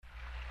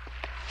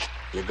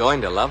You're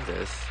going to love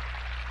this.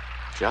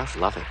 Just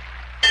love it.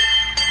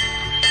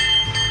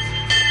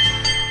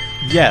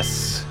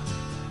 Yes.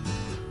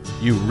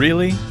 You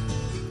really,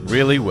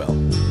 really will.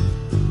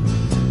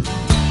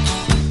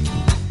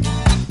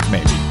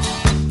 Maybe.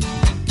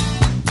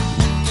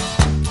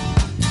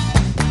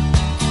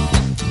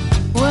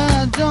 Well,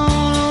 I don't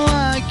know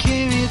why I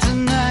came here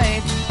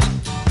tonight.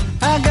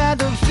 I got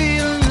the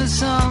feeling that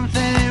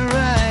something ain't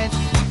right.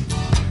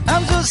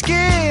 I'm so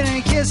scared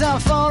in case I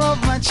fall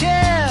off my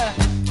chair.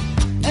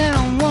 And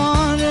I'm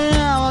wondering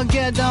how I'll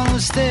get down the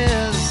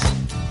stairs.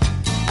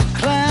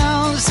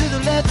 Clowns to the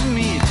left of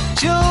me,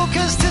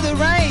 jokers to the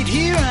right.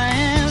 Here I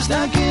am,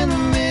 stuck in the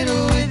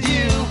middle with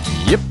you.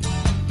 Yep.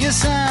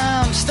 Yes,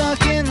 I'm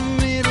stuck in the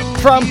middle.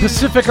 From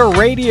Pacifica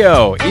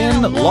Radio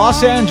in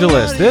Los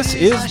Angeles, this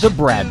is the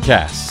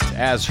BradCast,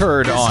 as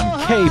heard on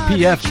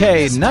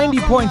KPFK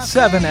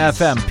 90.7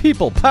 FM,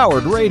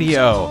 people-powered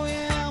radio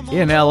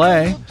in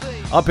LA.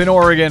 Up in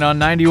Oregon on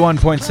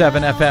 91.7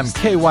 FM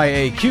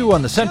KYAQ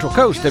on the Central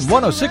Coast and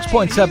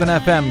 106.7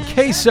 FM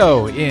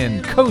KSO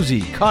in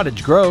Cozy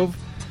Cottage Grove.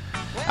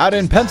 Out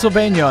in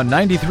Pennsylvania on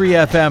 93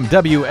 FM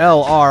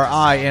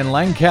WLRI in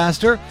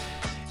Lancaster.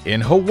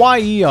 In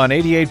Hawaii on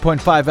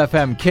 88.5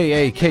 FM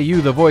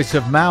KAKU, the voice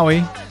of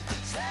Maui.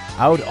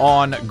 Out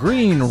on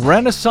Green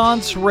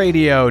Renaissance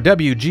Radio,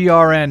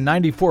 WGRN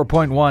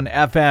 94.1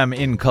 FM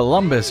in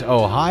Columbus,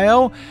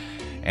 Ohio.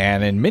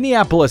 And in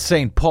Minneapolis,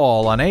 St.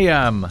 Paul on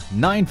AM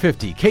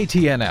 950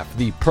 KTNF,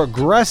 the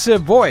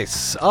progressive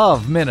voice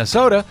of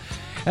Minnesota.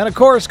 And of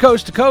course,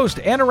 coast to coast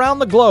and around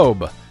the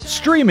globe,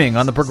 streaming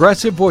on the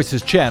Progressive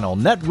Voices channel,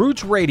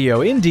 Netroots Radio,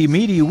 Indie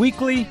Media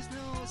Weekly,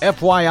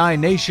 FYI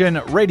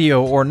Nation,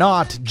 Radio or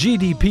Not,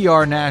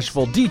 GDPR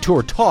Nashville,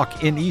 Detour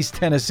Talk in East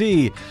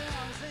Tennessee,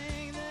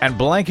 and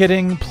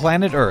blanketing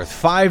planet Earth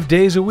 5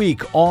 days a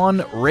week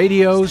on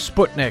Radio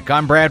Sputnik.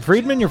 I'm Brad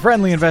Friedman, your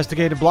friendly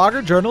investigative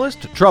blogger,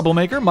 journalist,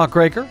 troublemaker,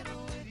 muckraker,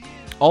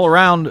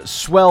 all-around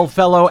swell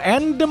fellow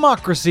and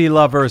democracy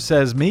lover,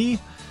 says me.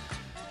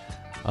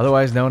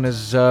 Otherwise known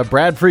as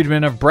Brad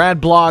Friedman of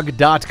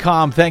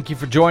BradBlog.com. Thank you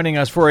for joining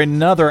us for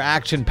another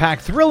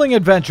action-packed, thrilling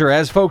adventure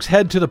as folks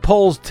head to the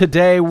polls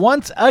today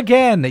once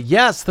again.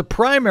 Yes, the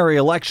primary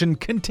election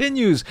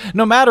continues,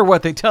 no matter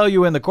what they tell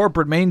you in the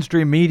corporate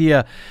mainstream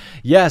media.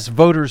 Yes,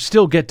 voters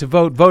still get to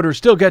vote. Voters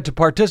still get to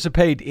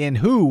participate in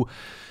who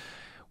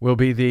will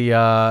be the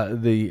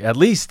at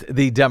least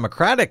the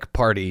Democratic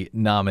Party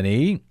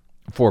nominee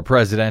for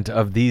president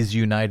of these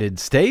United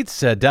States.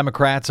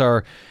 Democrats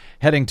are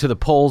heading to the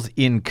polls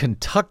in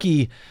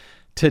Kentucky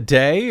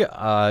today.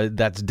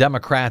 That's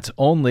Democrats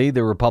only.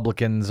 The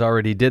Republicans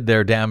already did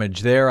their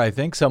damage there, I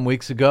think, some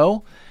weeks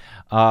ago.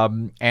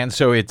 And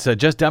so it's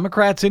just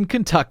Democrats in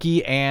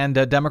Kentucky and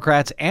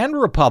Democrats and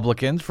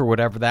Republicans, for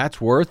whatever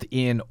that's worth,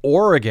 in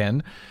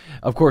Oregon.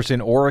 Of course,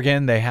 in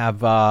Oregon, they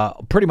have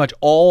pretty much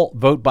all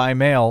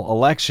vote-by-mail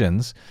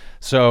elections.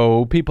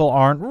 So people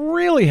aren't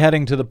really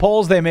heading to the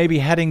polls. They may be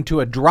heading to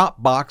a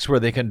drop box where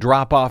they can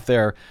drop off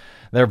their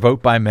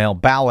vote-by-mail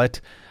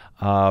ballot.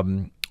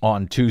 On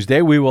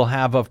Tuesday, we will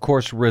have, of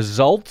course,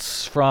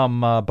 results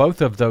from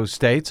both of those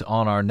states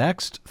on our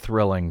next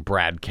thrilling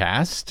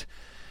BradCast.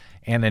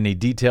 And any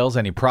details,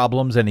 any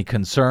problems, any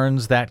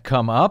concerns that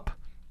come up,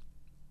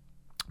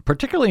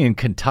 particularly in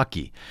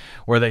Kentucky,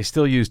 where they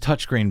still use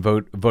touchscreen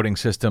voting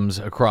systems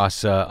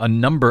across a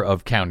number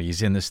of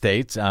counties in the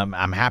states.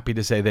 I'm happy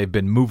to say they've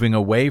been moving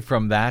away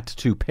from that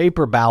to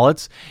paper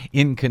ballots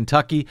in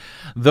Kentucky,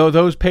 though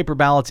those paper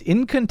ballots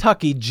in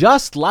Kentucky,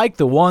 just like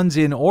the ones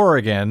in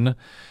Oregon,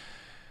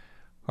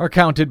 are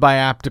counted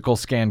by optical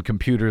scan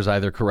computers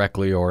either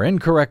correctly or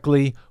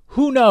incorrectly.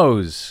 Who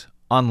knows?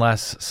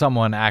 Unless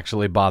someone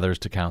actually bothers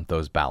to count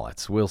those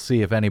ballots. We'll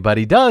see if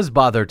anybody does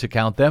bother to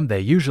count them.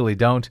 They usually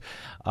don't.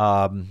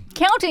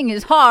 Counting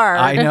is hard.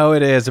 I know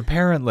it is,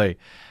 apparently.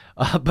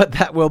 But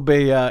that will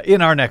be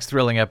in our next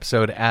thrilling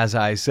episode, as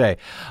I say.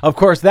 Of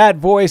course, that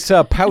voice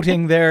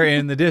pouting there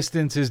in the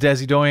distance is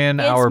Desi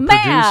Doyen, our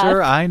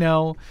producer. I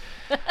know.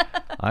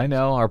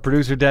 Our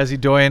producer, Desi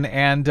Doyen.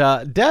 And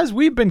Des,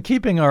 we've been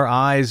keeping our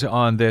eyes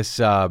on this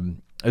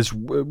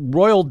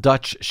Royal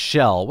Dutch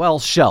Shell. Well,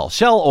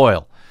 Shell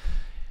oil.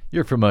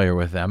 You're familiar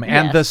with them.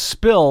 And yes. the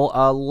spill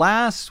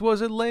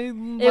was it late?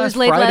 It was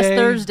late last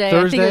Thursday.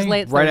 I think it was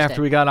late right Thursday.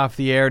 After we got off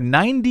the air.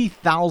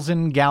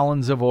 90,000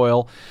 gallons of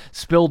oil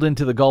spilled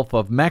into the Gulf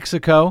of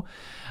Mexico,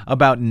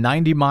 about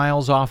 90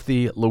 miles off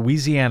the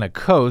Louisiana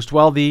coast.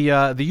 Well,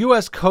 the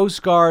U.S.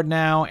 Coast Guard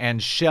now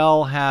and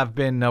Shell have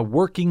been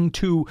working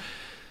to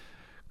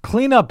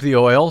clean up the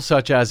oil,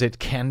 such as it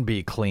can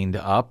be cleaned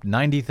up.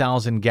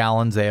 90,000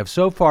 gallons. They have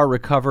so far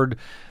recovered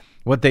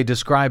what they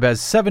describe as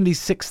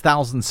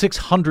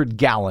 76,600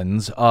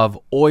 gallons of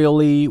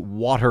oily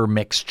water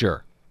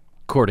mixture,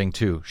 according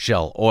to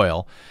Shell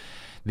Oil.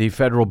 The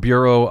Federal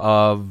Bureau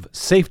of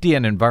Safety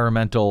and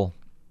Environmental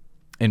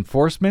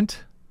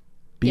Enforcement,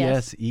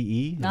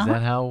 BSEE, is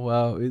that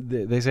how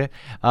they say it?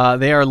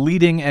 They are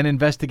leading an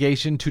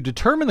investigation to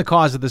determine the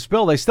cause of the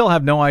spill. They still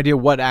have no idea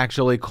what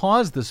actually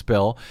caused the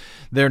spill.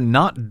 They're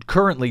not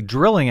currently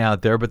drilling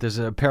out there, but there's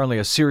apparently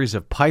a series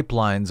of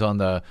pipelines on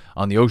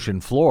the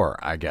ocean floor,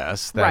 I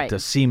guess,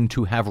 that seem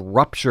to have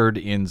ruptured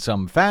in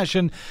some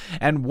fashion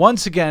and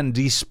once again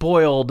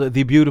despoiled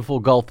the beautiful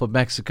Gulf of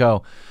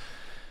Mexico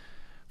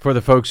for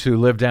the folks who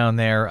live down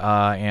there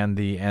and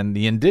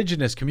the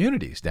indigenous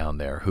communities down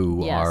there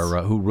who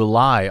who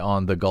rely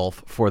on the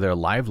Gulf for their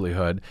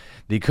livelihood.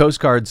 The Coast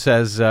Guard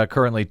says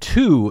currently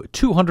two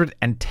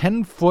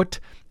 210-foot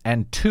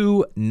and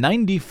two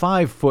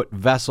 95-foot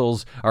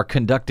vessels are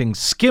conducting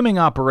skimming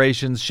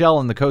operations. Shell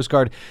and the Coast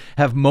Guard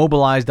have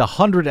mobilized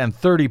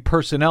 130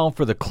 personnel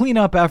for the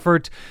cleanup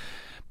effort.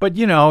 But,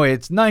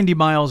 it's 90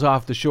 miles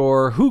off the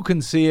shore. Who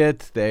can see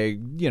it? They're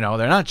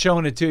not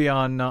showing it to you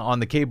on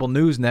the cable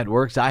news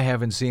networks. I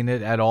haven't seen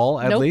it at all,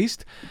 at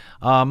least.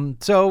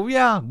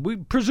 Presumably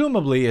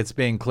it's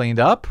being cleaned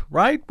up,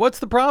 right? What's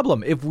the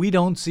problem? If we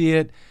don't see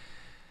it,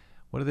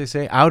 what do they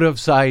say? Out of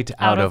sight,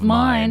 out of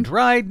mind.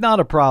 Right?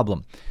 Not a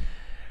problem.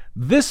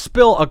 This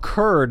spill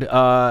occurred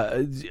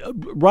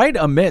right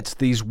amidst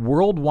these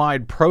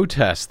worldwide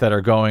protests that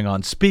are going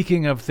on.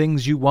 Speaking of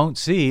things you won't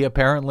see,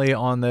 apparently,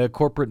 on the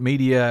corporate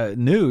media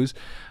news,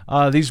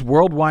 these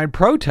worldwide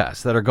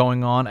protests that are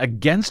going on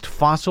against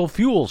fossil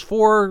fuels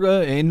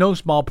in no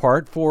small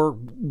part for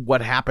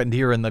what happened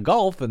here in the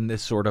Gulf and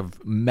this sort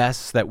of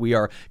mess that we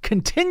are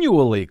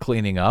continually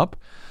cleaning up.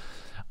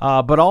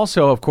 But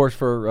also, of course,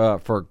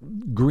 for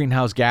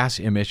greenhouse gas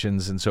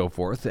emissions and so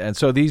forth. And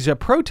so these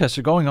protests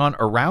are going on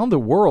around the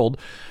world.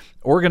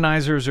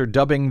 Organizers are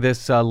dubbing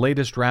this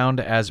latest round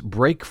as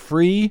Break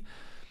Free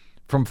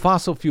from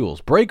Fossil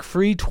Fuels. Break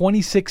Free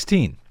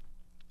 2016.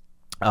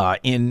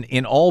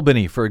 In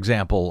Albany, for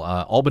example,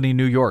 Albany,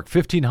 New York,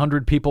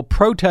 1,500 people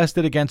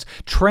protested against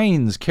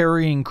trains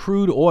carrying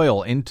crude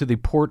oil into the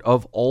port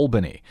of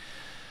Albany.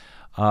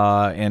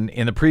 And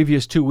in the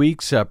previous 2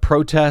 weeks,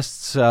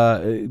 protests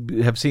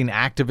have seen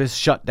activists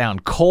shut down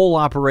coal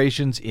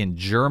operations in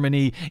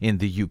Germany, in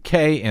the UK,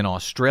 in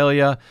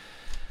Australia.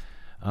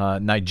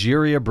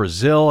 Nigeria,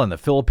 Brazil, and the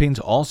Philippines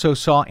also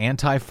saw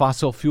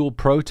anti-fossil fuel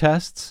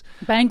protests.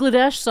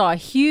 Bangladesh saw a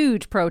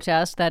huge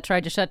protest that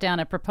tried to shut down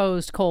a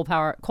proposed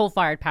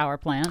coal-fired power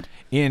plant.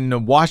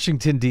 In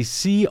Washington,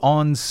 D.C.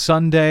 on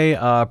Sunday,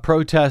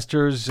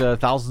 protesters,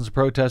 thousands of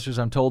protesters,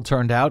 I'm told,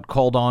 turned out,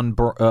 called on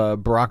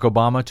Barack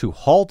Obama to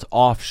halt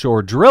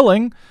offshore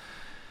drilling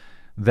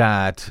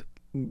that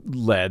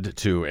led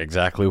to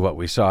exactly what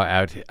we saw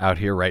out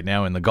here right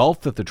now in the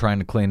Gulf that they're trying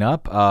to clean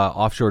up.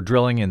 Offshore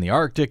drilling in the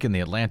Arctic, in the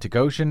Atlantic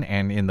Ocean,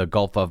 and in the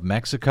Gulf of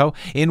Mexico.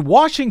 In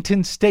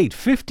Washington state,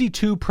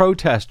 52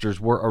 protesters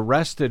were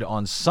arrested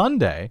on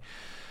Sunday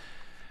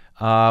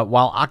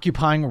while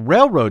occupying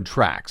railroad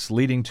tracks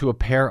leading to a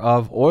pair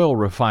of oil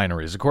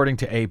refineries. According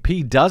to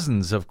AP,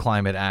 dozens of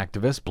climate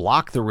activists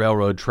blocked the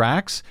railroad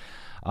tracks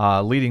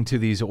leading to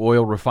these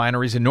oil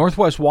refineries in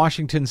northwest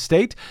Washington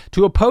state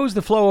to oppose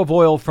the flow of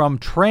oil from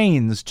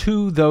trains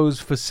to those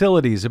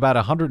facilities. About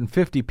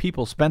 150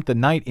 people spent the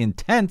night in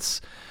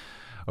tents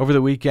over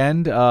the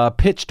weekend,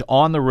 pitched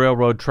on the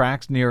railroad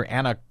tracks near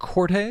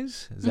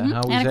Anacortes. Is that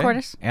how we say it?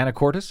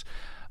 Anacortes,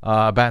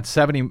 about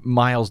 70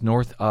 miles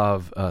north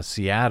of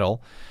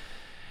Seattle.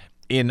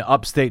 In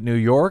upstate New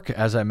York,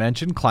 as I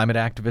mentioned, climate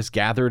activists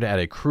gathered at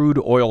a crude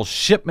oil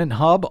shipment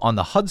hub on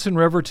the Hudson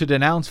River to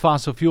denounce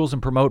fossil fuels and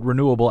promote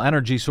renewable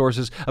energy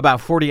sources.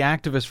 About 40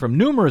 activists from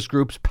numerous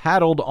groups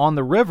paddled on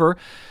the river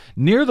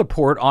near the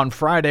port on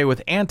Friday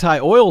with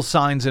anti-oil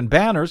signs and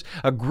banners.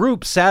 A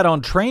group sat on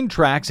train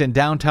tracks in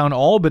downtown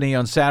Albany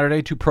on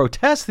Saturday to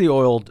protest the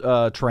oil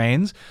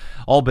trains.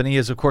 Albany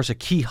is, of course, a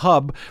key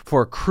hub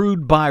for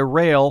crude by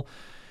rail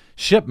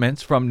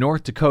shipments from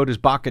North Dakota's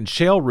Bakken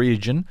Shale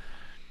region.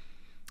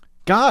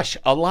 Gosh,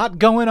 a lot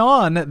going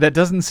on that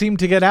doesn't seem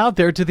to get out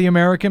there to the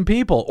American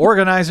people.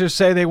 Organizers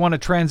say they want to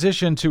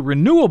transition to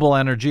renewable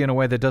energy in a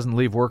way that doesn't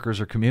leave workers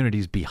or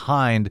communities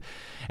behind,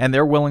 and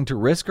they're willing to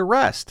risk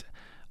arrest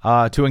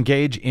to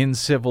engage in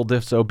civil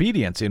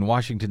disobedience. In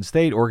Washington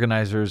state,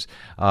 organizers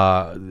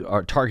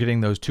are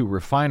targeting those two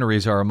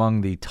refineries are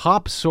among the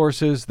top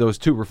sources. Those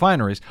two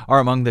refineries are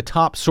among the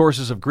top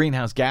sources of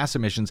greenhouse gas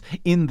emissions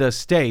in the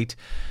state.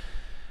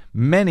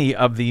 Many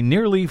of the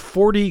nearly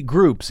 40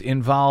 groups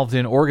involved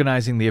in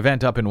organizing the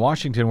event up in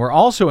Washington were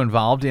also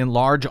involved in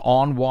large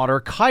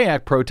on-water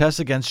kayak protests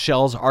against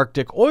Shell's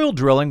Arctic oil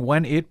drilling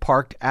when it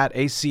parked at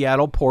a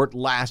Seattle port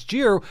last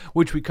year,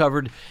 which we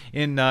covered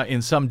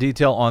in some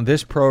detail on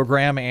this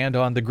program and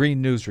on the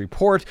Green News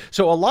Report.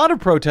 So a lot of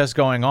protests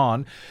going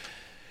on.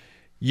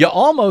 You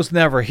almost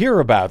never hear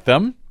about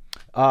them.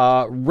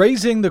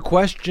 Raising the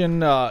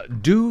question,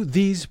 do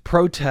these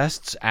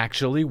protests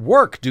actually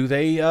work? Do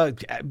they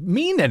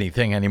mean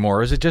anything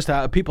anymore? Is it just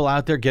people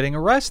out there getting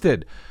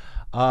arrested?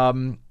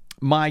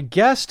 My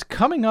guest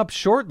coming up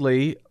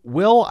shortly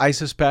will, I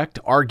suspect,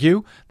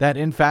 argue that,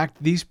 in fact,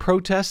 these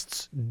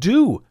protests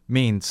do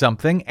mean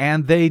something,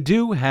 and they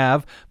do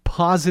have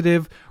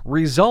positive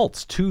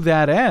results to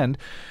that end.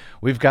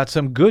 we've got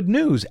some good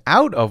news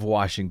out of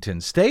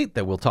Washington State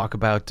that we'll talk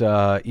about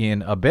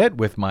in a bit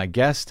with my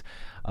guest,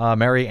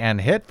 Mary Ann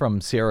Hitt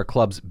from Sierra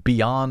Club's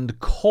Beyond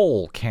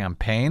Coal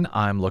campaign.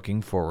 I'm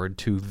looking forward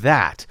to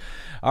that.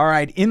 All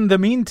right, in the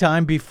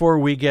meantime, before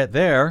we get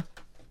there,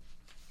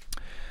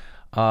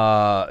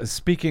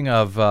 speaking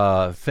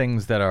of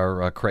things that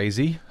are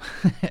crazy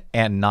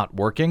and not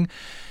working,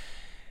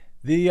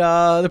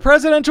 the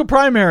presidential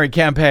primary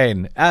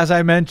campaign, as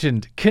I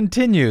mentioned,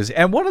 continues.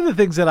 And one of the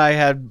things that I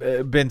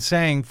had been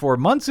saying for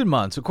months and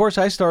months, of course,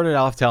 I started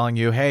off telling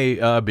you,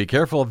 hey, be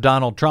careful of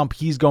Donald Trump.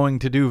 He's going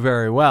to do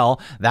very well.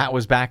 That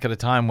was back at a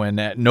time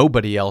when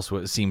nobody else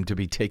seemed to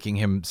be taking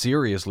him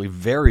seriously.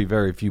 Very,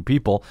 very few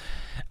people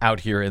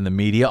out here in the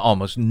media,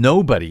 almost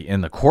nobody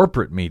in the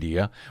corporate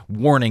media,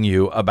 warning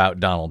you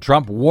about Donald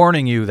Trump,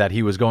 warning you that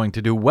he was going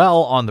to do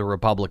well on the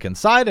Republican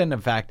side. And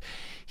in fact,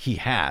 he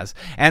has.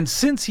 And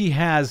since he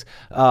has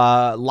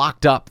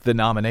locked up the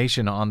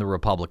nomination on the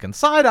Republican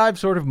side, I've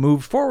sort of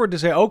moved forward to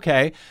say,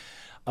 okay,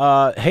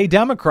 hey,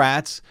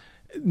 Democrats,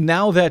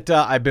 now that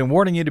I've been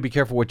warning you to be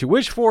careful what you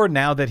wish for,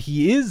 now that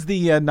he is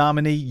the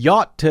nominee, you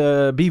ought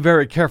to be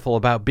very careful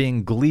about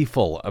being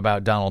gleeful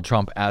about Donald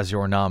Trump as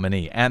your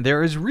nominee. And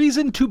there is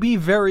reason to be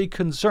very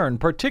concerned,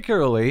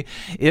 particularly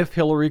if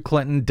Hillary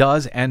Clinton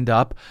does end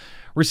up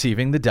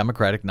receiving the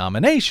Democratic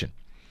nomination.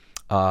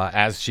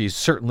 As she's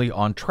certainly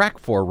on track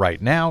for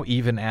right now,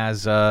 even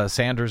as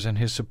Sanders and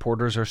his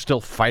supporters are still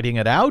fighting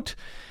it out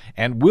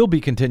and will be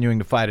continuing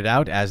to fight it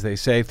out, as they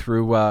say,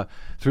 through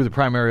the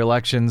primary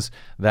elections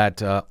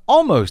that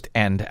almost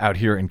end out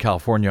here in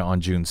California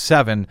on June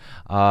 7.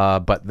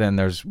 But then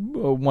there's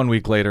 1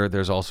 week later,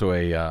 there's also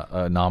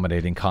a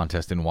nominating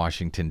contest in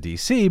Washington,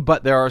 D.C.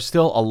 But there are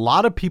still a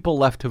lot of people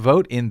left to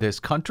vote in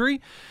this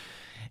country.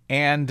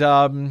 And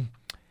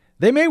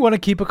they may want to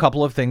keep a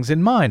couple of things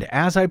in mind.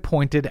 As I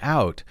pointed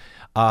out,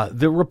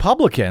 the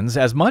Republicans,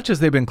 as much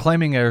as they've been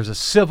claiming there's a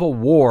civil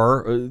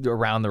war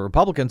around the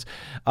Republicans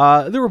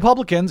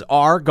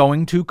are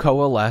going to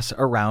coalesce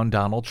around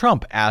Donald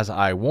Trump, as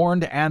I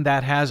warned, and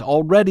that has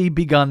already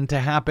begun to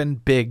happen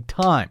big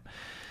time.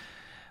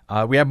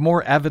 We have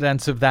more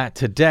evidence of that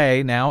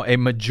today. Now, a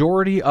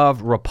majority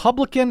of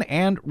Republican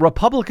and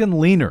Republican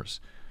leaners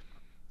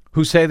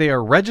who say they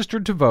are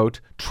registered to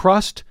vote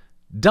trust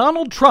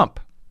Donald Trump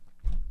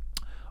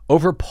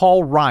over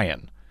Paul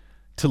Ryan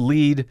to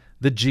lead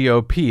the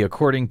GOP,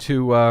 according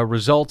to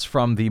results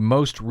from the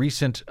most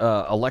recent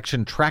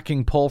election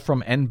tracking poll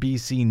from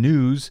NBC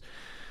News.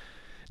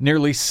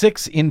 Nearly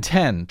 6 in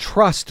 10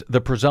 trust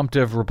the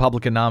presumptive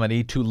Republican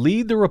nominee to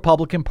lead the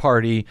Republican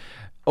Party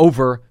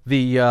over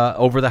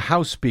the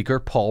House Speaker,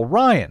 Paul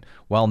Ryan,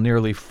 while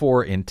nearly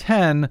 4 in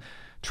 10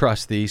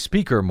 trust the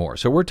Speaker more.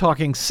 So we're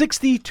talking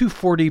 60 to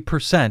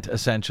 40%,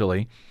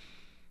 essentially,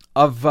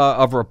 of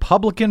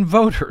Republican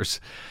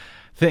voters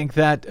think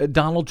that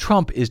Donald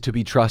Trump is to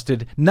be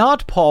trusted,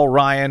 not Paul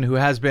Ryan, who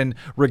has been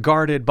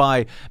regarded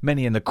by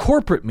many in the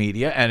corporate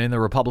media and in the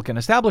Republican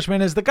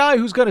establishment as the guy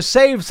who's going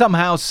to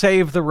somehow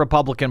save the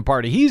Republican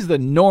Party. He's the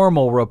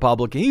normal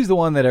Republican. He's the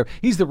one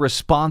he's the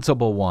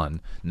responsible one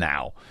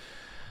now.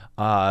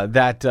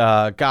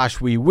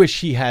 Gosh, we wish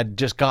he had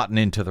just gotten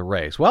into the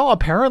race. Well,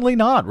 apparently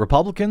not.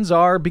 Republicans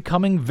are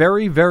becoming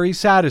very, very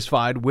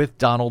satisfied with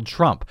Donald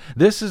Trump.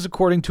 This is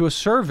according to a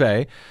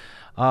survey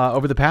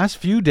over the past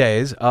few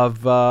days of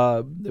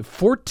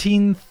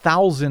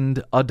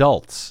 14,000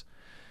 adults,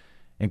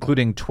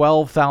 including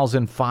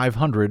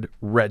 12,500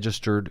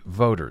 registered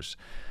voters.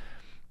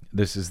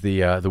 This is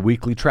the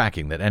weekly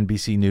tracking that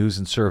NBC News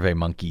and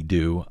SurveyMonkey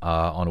do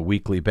on a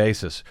weekly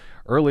basis.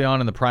 Early on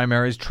in the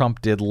primaries, Trump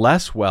did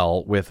less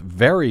well with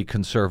very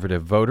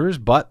conservative voters,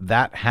 but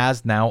that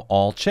has now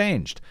all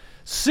changed.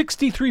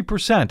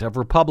 63% of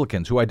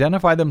Republicans who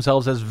identify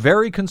themselves as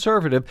very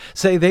conservative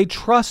say they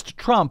trust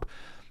Trump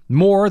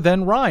more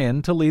than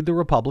Ryan to lead the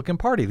Republican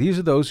Party. These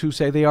are those who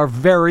say they are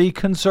very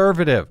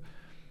conservative.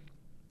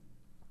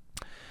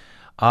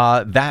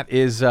 That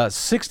is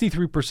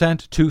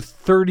 63% to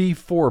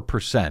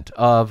 34%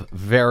 of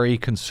very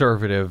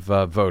conservative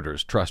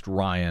voters trust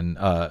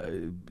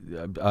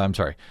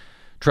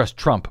trust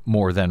Trump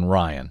more than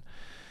Ryan.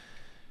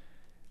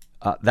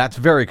 That's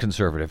very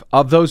conservative.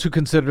 Of those who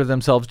consider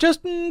themselves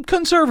just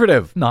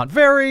conservative, not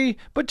very,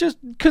 but just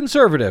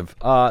conservative,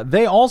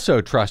 they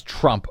also trust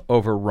Trump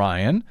over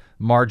Ryan.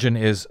 Margin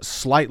is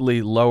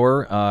slightly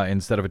lower.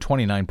 Instead of a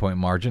 29-point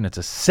margin, it's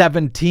a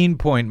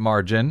 17-point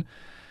margin.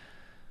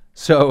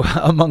 So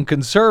among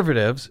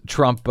conservatives,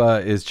 Trump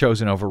is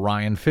chosen over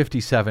Ryan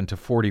 57 to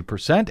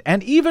 40%,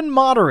 and even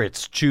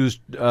moderates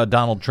choose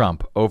Donald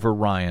Trump over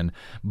Ryan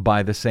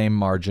by the same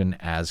margin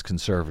as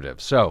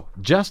conservatives. So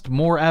just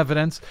more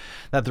evidence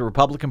that the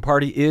Republican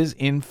Party is,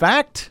 in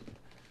fact,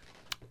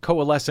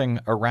 coalescing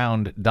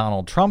around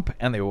Donald Trump,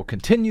 and they will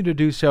continue to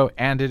do so,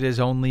 and it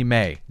is only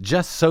May,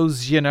 just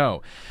so's you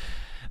know.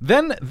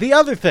 Then the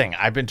other thing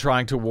I've been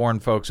trying to warn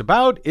folks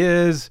about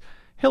is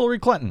Hillary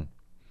Clinton.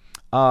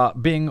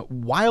 being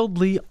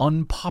wildly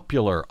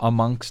unpopular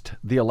amongst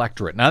the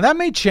electorate. Now, that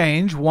may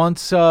change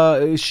once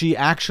she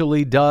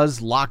actually does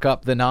lock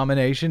up the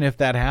nomination, if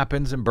that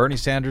happens and Bernie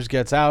Sanders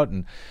gets out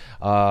and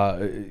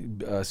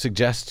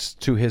suggests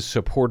to his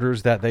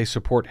supporters that they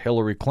support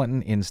Hillary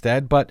Clinton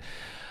instead. But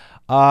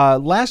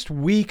last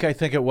week, I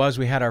think it was,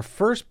 we had our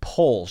first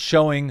poll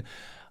showing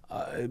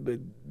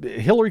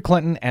Hillary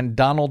Clinton and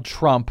Donald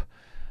Trump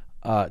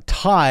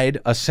tied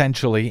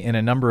essentially in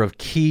a number of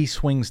key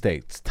swing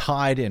states,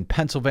 tied in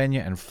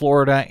Pennsylvania and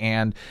Florida,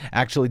 and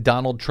actually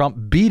Donald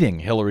Trump beating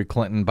Hillary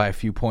Clinton by a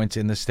few points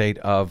in the state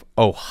of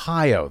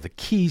Ohio, the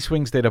key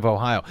swing state of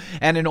Ohio.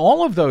 And in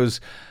all of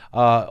those,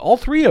 all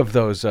three of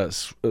those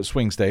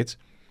swing states,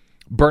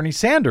 Bernie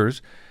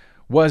Sanders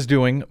was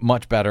doing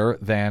much better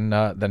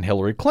than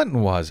Hillary Clinton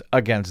was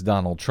against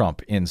Donald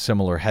Trump in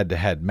similar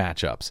head-to-head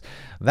matchups.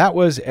 That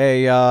was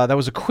a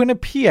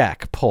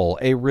Quinnipiac poll,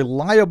 a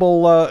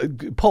reliable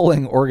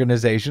polling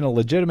organization, a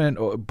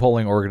legitimate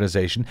polling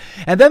organization.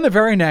 And then the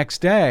very next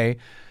day,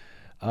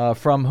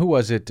 from who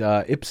was it?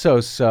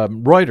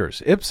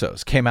 Reuters.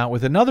 Ipsos came out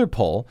with another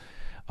poll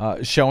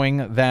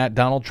showing that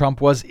Donald Trump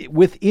was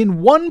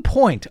within 1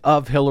 point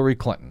of Hillary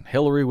Clinton.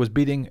 Hillary was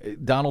beating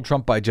Donald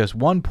Trump by just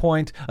 1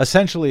 point,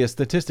 essentially a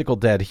statistical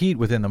dead heat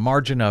within the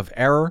margin of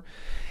error.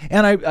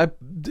 And I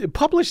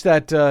published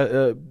that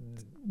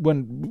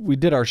when we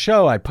did our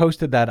show. I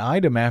posted that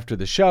item after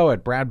the show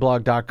at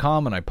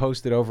bradblog.com, and I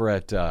posted over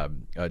at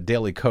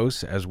Daily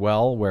Kos as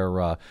well,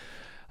 where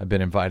I've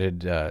been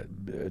invited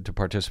to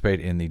participate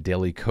in the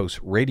Daily Kos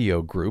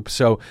radio group.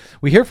 So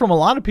we hear from a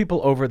lot of people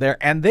over there,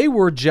 and they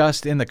were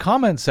just in the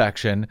comment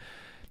section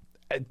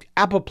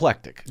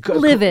apoplectic.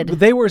 Livid.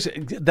 They were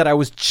that I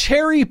was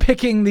cherry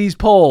picking these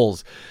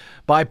polls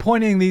by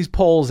pointing these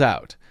polls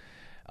out.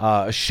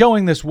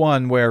 Showing this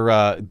one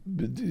where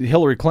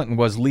Hillary Clinton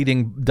was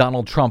leading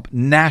Donald Trump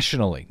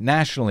nationally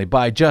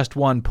by just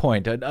 1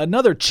 point.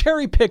 Another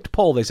cherry-picked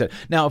poll, they said.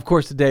 Now, of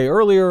course, the day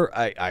earlier,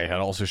 I had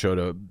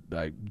also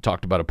I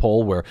talked about a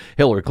poll where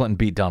Hillary Clinton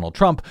beat Donald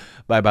Trump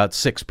by about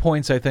 6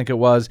 points, I think it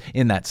was.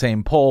 In that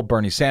same poll,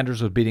 Bernie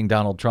Sanders was beating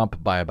Donald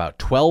Trump by about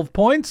 12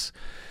 points.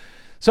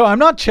 So I'm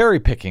not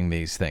cherry-picking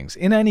these things.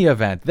 In any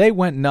event, they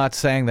went nuts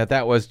saying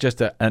that was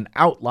just an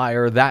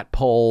outlier, that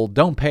poll.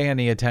 Don't pay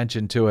any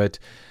attention to it.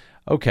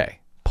 Okay,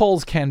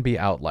 polls can be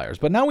outliers.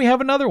 But now we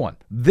have another one.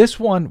 This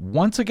one,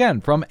 once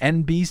again, from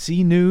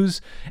NBC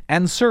News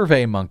and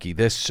SurveyMonkey,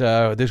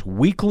 this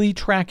weekly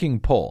tracking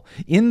poll.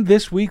 In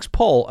this week's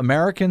poll,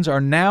 Americans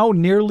are now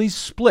nearly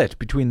split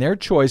between their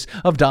choice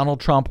of Donald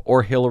Trump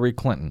or Hillary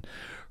Clinton.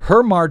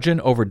 Her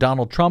margin over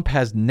Donald Trump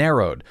has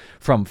narrowed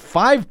from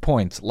 5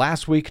 points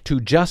last week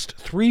to just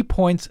 3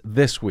 points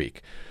this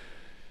week.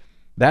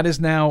 That is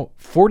now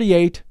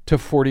 48 to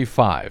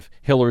 45,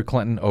 Hillary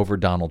Clinton over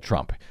Donald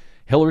Trump.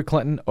 Hillary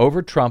Clinton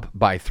over Trump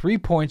by 3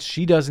 points.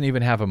 She doesn't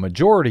even have a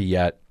majority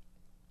yet.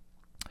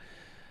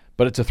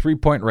 But it's a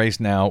 3-point race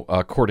now,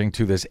 according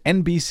to this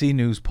NBC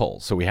News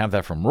poll. So we have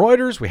that from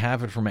Reuters. We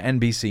have it from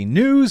NBC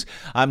News.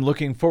 I'm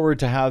looking forward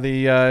to how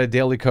the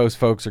Daily Kos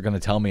folks are going to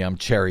tell me I'm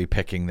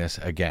cherry-picking this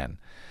again.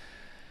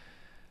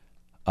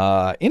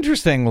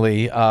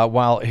 Interestingly,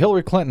 while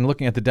Hillary Clinton,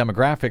 looking at the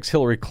demographics,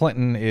 Hillary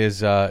Clinton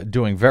is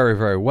doing very,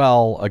 very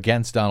well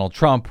against Donald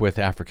Trump with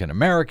African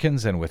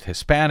Americans and with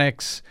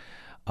Hispanics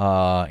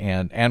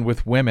and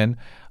with women.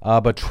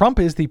 But Trump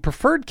is the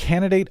preferred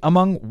candidate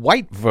among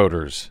white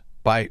voters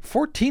by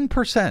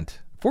 14%,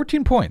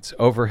 14 points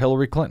over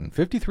Hillary Clinton,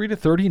 53 to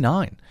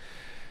 39.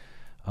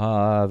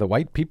 The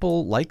white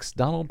people likes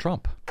Donald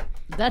Trump.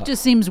 That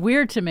just seems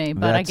weird to me,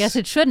 but I guess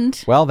it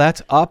shouldn't. Well,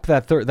 that's up.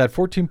 That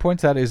 14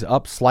 points, that is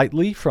up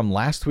slightly from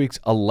last week's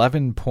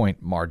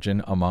 11-point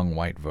margin among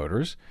white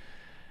voters.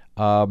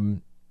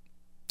 And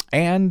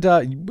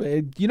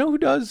you know who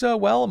does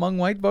well among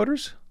white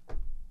voters?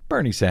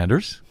 Bernie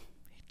Sanders.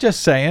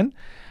 Just saying.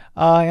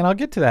 And I'll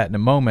get to that in a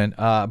moment.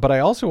 But I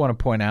also want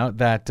to point out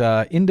that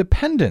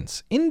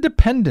independents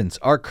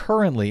are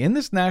currently, in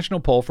this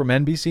national poll from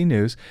NBC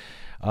News,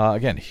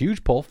 again,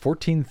 huge poll,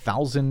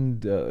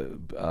 14,000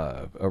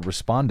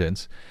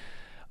 respondents.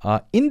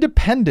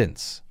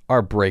 Independents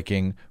are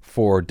breaking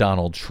for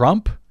Donald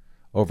Trump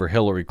over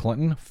Hillary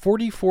Clinton,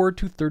 44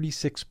 to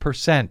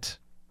 36%.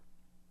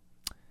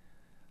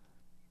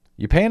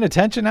 You paying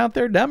attention out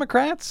there,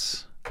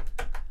 Democrats?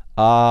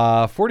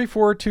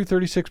 44 to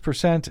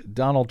 36%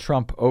 Donald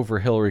Trump over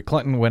Hillary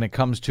Clinton when it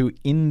comes to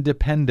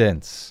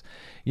independents.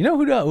 You know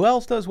who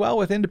else does well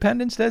with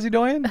independents, Desi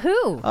Doyen?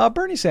 Who?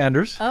 Bernie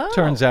Sanders. Oh.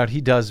 Turns out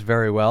he does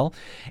very well.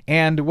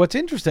 And what's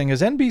interesting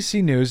is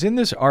NBC News, in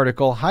this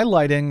article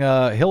highlighting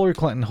Hillary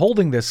Clinton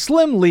holding this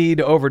slim lead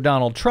over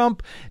Donald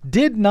Trump,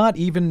 did not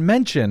even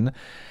mention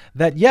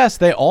that, yes,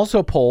 they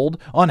also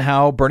polled on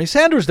how Bernie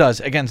Sanders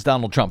does against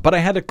Donald Trump. But I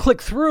had to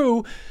click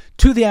through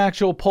to the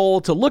actual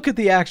poll, to look at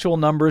the actual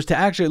numbers, to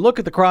actually look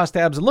at the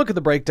crosstabs and look at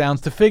the breakdowns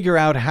to figure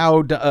out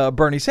how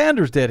Bernie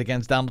Sanders did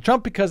against Donald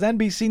Trump, because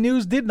NBC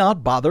News did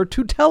not bother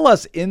to tell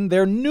us in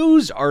their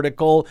news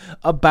article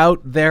about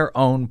their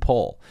own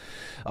poll.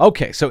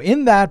 Okay, so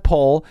in that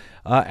poll,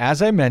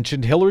 as I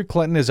mentioned, Hillary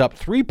Clinton is up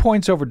 3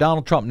 points over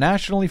Donald Trump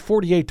nationally,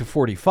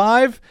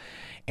 48-45.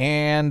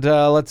 And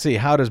let's see,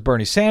 how does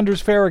Bernie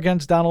Sanders fare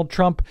against Donald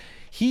Trump?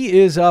 He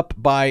is up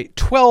by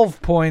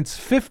 12 points,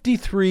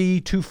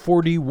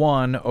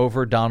 53-41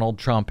 over Donald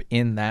Trump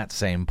in that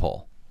same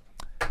poll.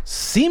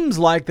 Seems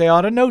like they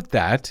ought to note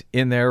that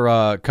in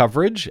their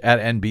coverage at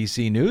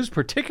NBC News,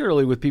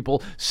 particularly with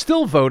people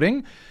still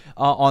voting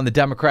on the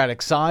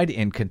Democratic side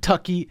in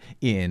Kentucky,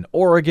 in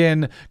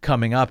Oregon,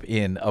 coming up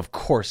in, of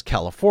course,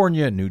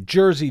 California, New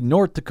Jersey,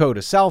 North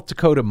Dakota, South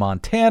Dakota,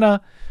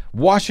 Montana,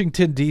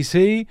 Washington,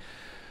 D.C.,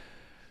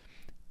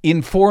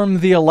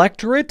 inform the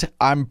electorate.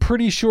 I'm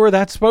pretty sure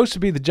that's supposed to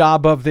be the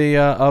job of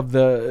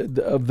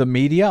the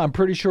media. I'm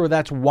pretty sure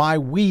that's why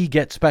we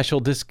get special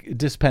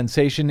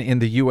dispensation in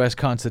the U.S.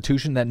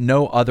 Constitution that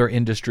no other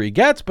industry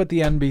gets. But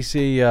the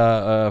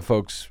NBC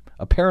folks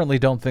apparently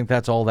don't think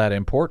that's all that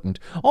important.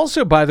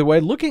 Also, by the way,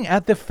 looking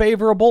at the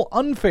favorable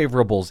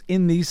unfavorables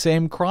in these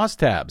same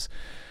crosstabs.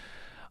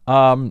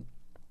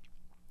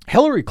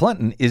 Hillary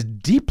Clinton is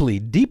deeply,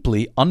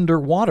 deeply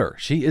underwater.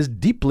 She is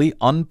deeply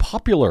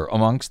unpopular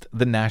amongst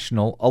the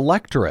national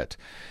electorate.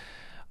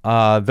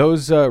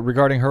 Those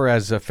regarding her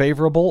as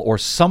favorable or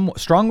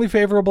strongly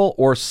favorable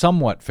or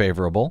somewhat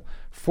favorable,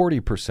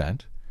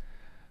 40%.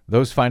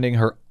 Those finding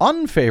her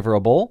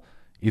unfavorable,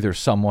 either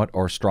somewhat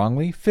or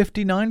strongly,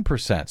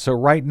 59%. So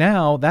right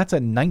now, that's a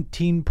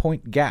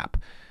 19-point gap.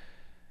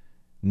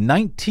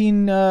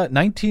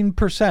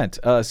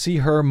 19% see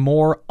her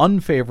more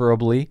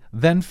unfavorably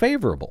than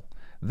favorable.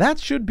 That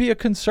should be a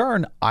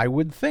concern, I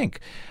would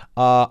think.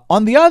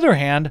 On the other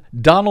hand,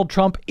 Donald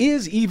Trump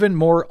is even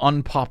more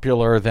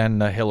unpopular than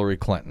Hillary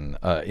Clinton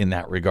in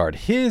that regard.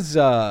 His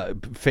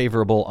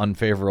favorable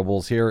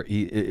unfavorables here,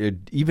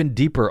 even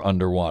deeper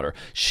underwater.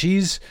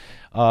 She's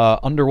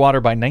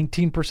underwater by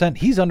 19%.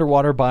 He's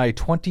underwater by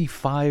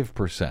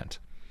 25%.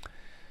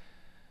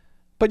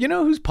 But you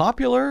know who's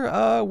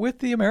popular with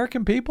the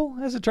American people,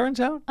 as it turns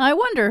out? I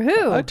wonder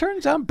who. It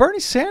turns out Bernie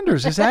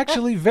Sanders is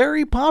actually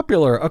very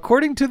popular,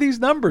 according to these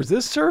numbers.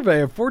 This survey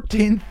of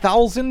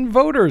 14,000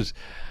 voters.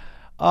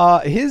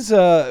 His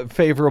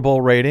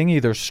favorable rating,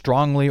 either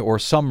strongly or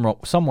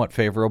somewhat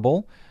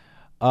favorable,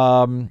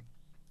 is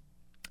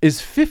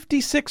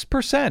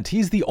 56%.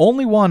 He's the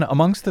only one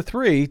amongst the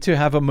three to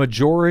have a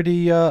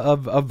majority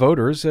of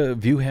voters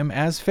view him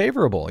as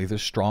favorable, either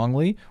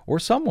strongly or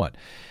somewhat.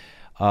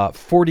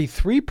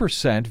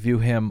 43% view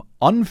him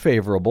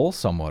unfavorable,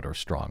 somewhat or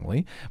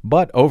strongly,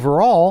 but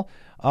overall,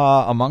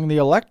 among the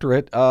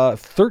electorate,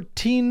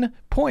 13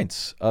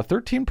 points,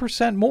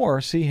 13%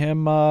 more see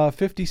him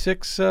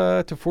 56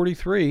 to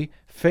 43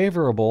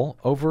 favorable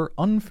over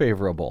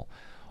unfavorable.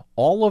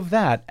 All of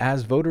that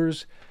as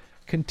voters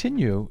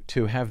continue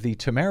to have the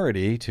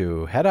temerity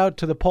to head out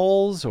to the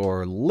polls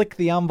or lick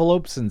the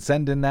envelopes and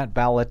send in that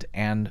ballot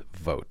and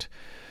vote.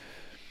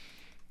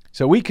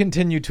 So we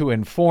continue to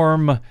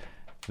inform.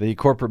 The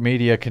corporate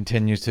media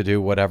continues to do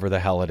whatever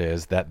the hell it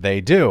is that they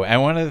do.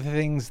 And one of the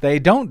things they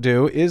don't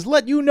do is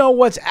let you know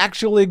what's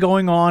actually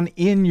going on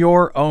in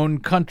your own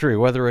country,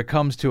 whether it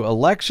comes to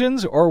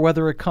elections or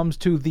whether it comes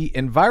to the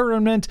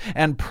environment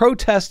and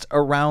protests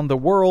around the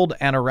world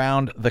and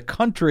around the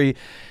country.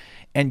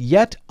 And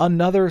yet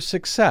another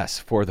success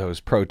for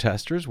those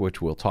protesters,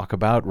 which we'll talk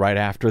about right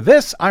after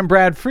this. I'm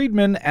Brad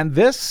Friedman, and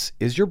this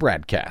is your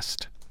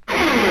BradCast.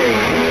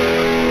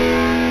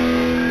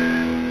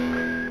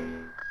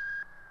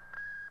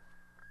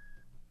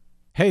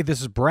 Hey,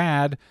 this is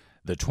Brad.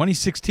 The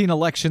 2016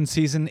 election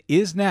season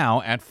is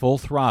now at full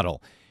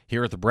throttle.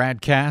 Here at the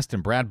BradCast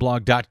and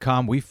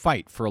BradBlog.com, we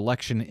fight for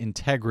election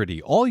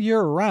integrity all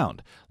year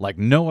around, like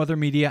no other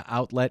media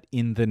outlet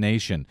in the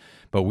nation.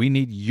 But we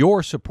need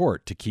your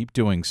support to keep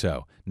doing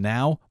so,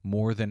 now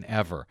more than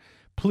ever.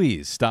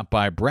 Please stop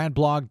by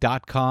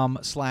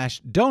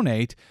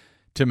BradBlog.com/donate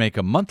to make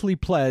a monthly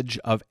pledge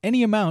of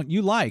any amount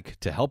you like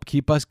to help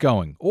keep us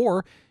going,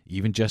 or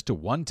even just a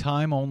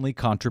one-time only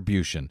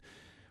contribution.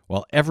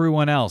 While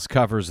everyone else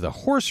covers the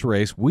horse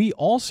race, we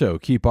also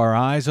keep our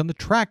eyes on the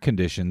track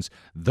conditions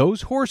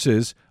those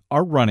horses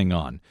are running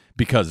on,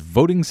 because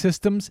voting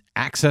systems,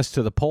 access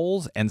to the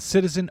polls, and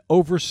citizen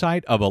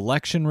oversight of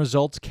election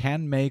results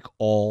can make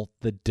all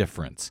the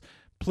difference.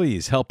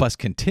 Please help us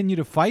continue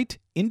to fight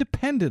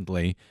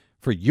independently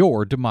for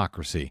your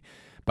democracy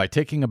by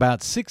taking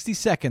about 60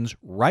 seconds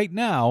right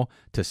now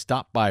to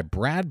stop by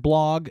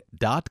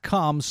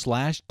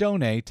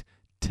bradblog.com/donate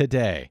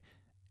today.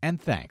 And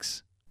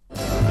thanks.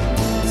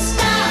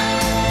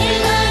 Stop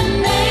in the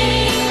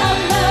name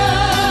of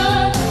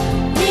love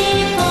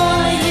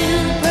before you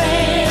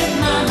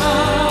break my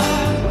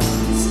heart.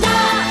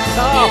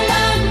 Stop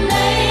in the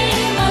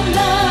name of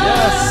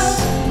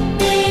love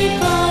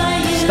before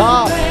you break my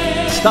heart.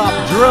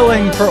 stop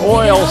drilling for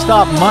oil,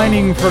 stop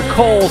mining for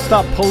coal,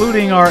 stop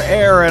polluting our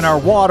air and our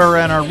water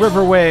and our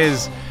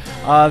riverways.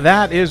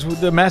 That is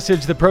the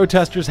message the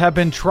protesters have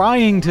been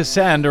trying to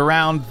send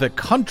around the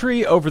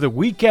country over the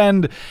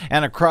weekend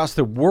and across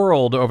the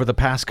world over the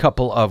past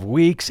couple of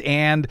weeks,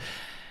 and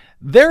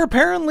they're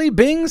apparently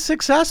being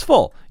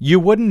successful. You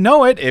wouldn't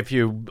know it if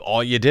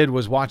all you did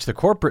was watch the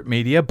corporate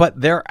media, but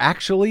they're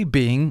actually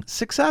being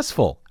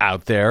successful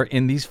out there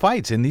in these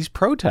fights, in these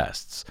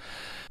protests.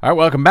 All right,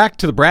 welcome back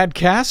to the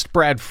BradCast.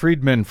 Brad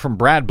Friedman from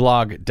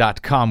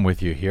BradBlog.com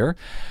with you here.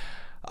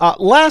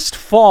 Last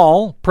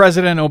fall,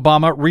 President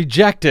Obama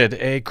rejected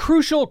a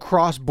crucial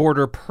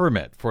cross-border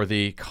permit for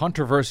the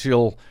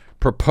controversial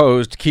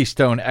proposed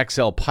Keystone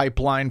XL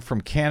pipeline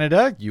from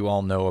Canada. You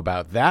all know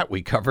about that.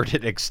 We covered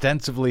it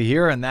extensively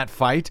here in that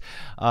fight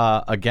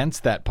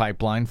against that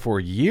pipeline for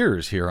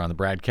years here on the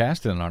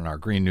BradCast and on our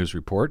Green News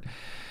Report.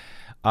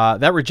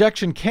 That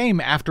rejection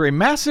came after a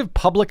massive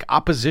public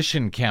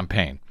opposition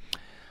campaign.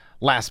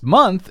 Last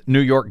month, New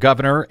York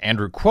Governor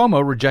Andrew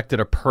Cuomo rejected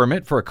a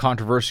permit for a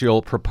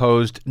controversial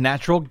proposed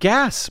natural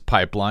gas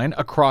pipeline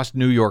across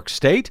New York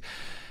State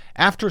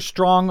after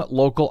strong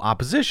local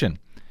opposition.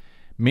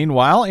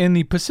 Meanwhile, in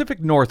the Pacific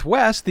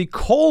Northwest, the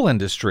coal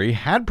industry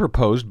had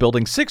proposed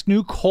building 6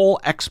 new coal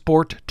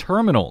export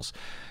terminals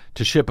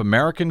to ship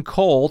American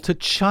coal to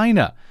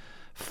China.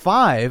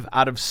 5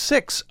 out of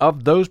 6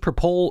 of those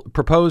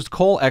proposed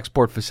coal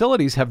export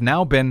facilities have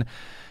now been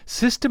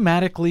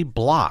systematically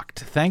blocked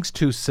thanks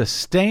to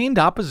sustained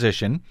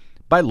opposition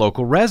by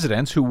local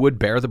residents who would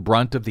bear the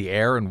brunt of the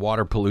air and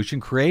water pollution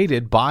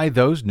created by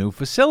those new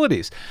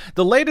facilities.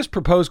 The latest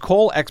proposed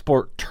coal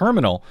export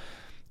terminal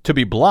to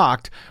be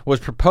blocked was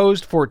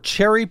proposed for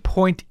Cherry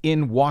Point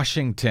in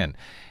Washington,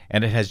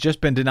 and it has just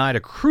been denied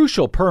a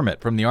crucial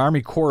permit from the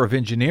Army Corps of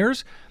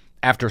Engineers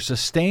after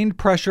sustained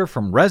pressure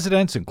from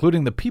residents,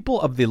 including the people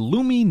of the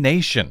Lumi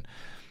Nation,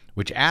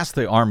 which asked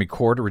the Army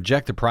Corps to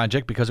reject the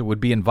project because it would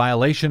be in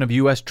violation of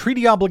U.S.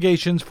 treaty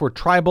obligations for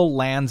tribal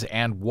lands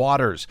and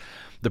waters.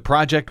 The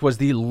project was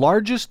the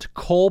largest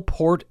coal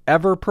port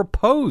ever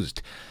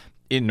proposed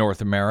in North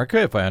America,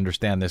 if I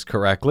understand this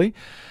correctly.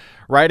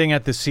 Writing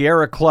at the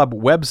Sierra Club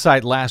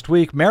website last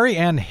week, Mary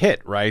Ann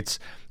Hitt writes,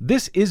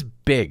 "This is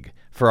big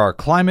for our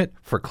climate,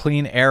 for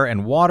clean air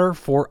and water,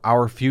 for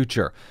our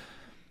future."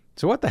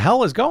 So what the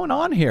hell is going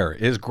on here?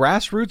 Is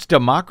grassroots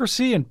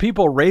democracy and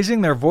people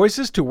raising their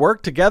voices to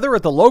work together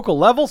at the local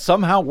level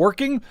somehow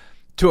working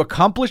to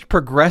accomplish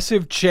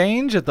progressive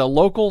change at the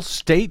local,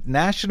 state,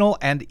 national,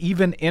 and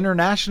even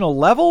international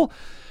level?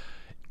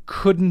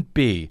 Couldn't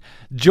be.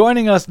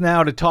 Joining us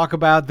now to talk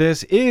about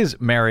this is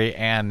Mary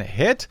Ann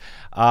Hitt.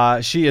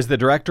 She is the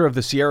director of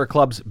the Sierra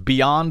Club's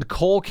Beyond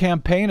Coal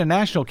campaign, a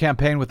national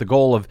campaign with the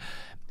goal of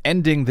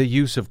ending the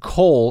use of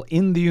coal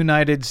in the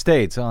United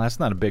States. Oh, that's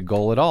not a big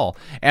goal at all.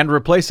 And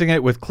replacing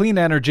it with clean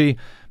energy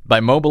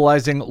by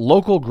mobilizing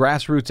local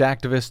grassroots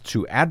activists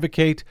to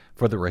advocate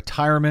for the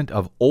retirement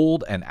of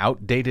old and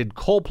outdated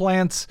coal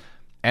plants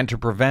and to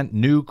prevent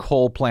new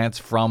coal plants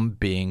from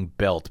being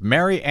built.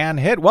 Mary Ann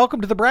Hitt,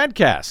 welcome to the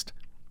BradCast.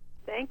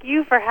 Thank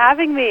you for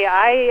having me.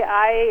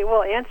 I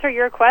will answer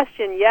your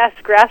question. Yes,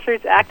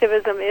 grassroots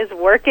activism is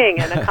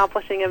working and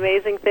accomplishing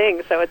amazing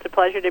things, so it's a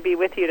pleasure to be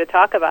with you to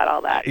talk about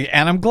all that.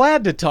 And I'm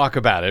glad to talk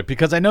about it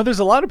because I know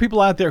there's a lot of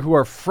people out there who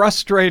are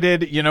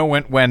frustrated,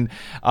 when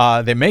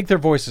they make their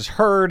voices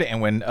heard and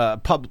when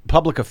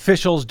public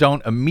officials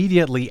don't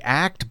immediately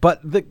act,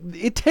 but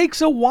it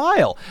takes a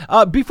while.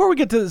 Before we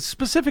get to the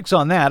specifics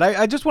on that,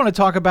 I just want to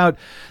talk about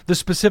the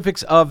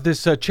specifics of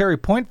this Cherry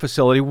Point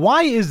facility.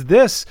 Why is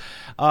this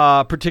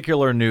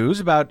particular news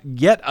about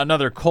yet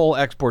another coal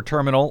export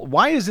terminal?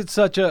 Why is it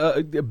such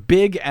a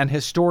big and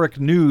historic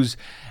news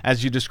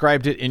as you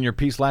described it in your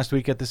piece last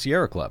week at the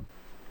Sierra Club?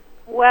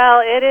 Well,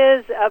 it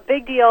is a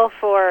big deal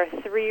for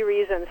 3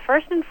 reasons.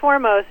 First and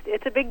foremost,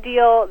 it's a big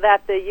deal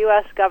that the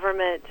U.S.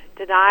 government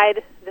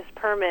denied this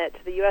permit.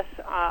 The U.S.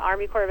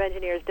 Army Corps of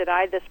Engineers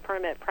denied this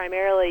permit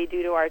primarily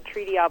due to our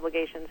treaty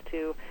obligations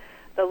to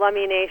the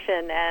Lummi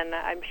Nation. And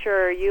I'm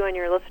sure you and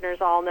your listeners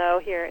all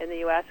know here in the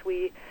U.S.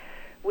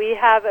 We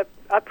have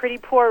a pretty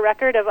poor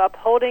record of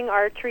upholding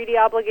our treaty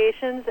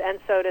obligations, and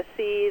so to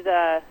see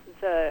the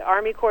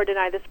Army Corps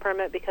deny this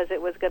permit because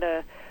it was going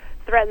to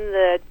threaten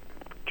the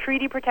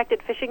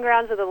treaty-protected fishing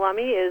grounds of the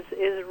Lummi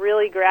is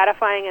really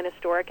gratifying and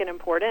historic and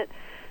important.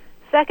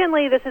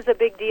 Secondly, this is a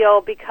big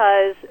deal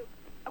because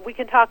we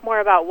can talk more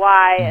about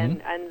why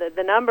and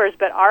the numbers,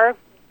 but our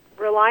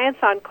reliance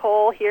on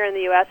coal here in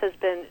the U.S. has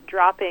been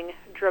dropping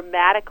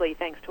dramatically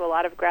thanks to a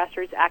lot of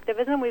grassroots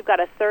activism. We've got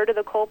a third of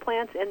the coal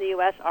plants in the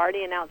U.S.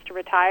 already announced to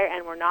retire,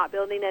 and we're not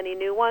building any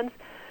new ones.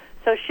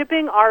 So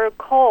shipping our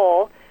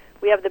coal,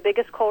 we have the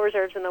biggest coal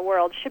reserves in the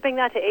world, shipping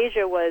that to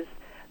Asia was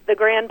the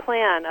grand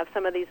plan of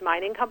some of these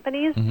mining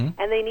companies,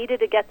 and they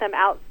needed to get them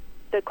out,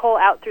 the coal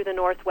out through the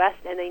Northwest,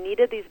 and they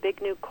needed these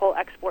big new coal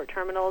export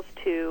terminals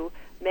to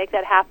make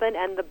that happen,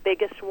 and the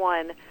biggest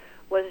one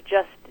was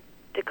just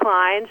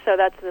declined, so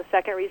that's the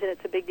second reason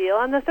it's a big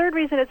deal. And the third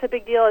reason it's a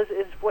big deal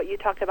is what you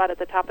talked about at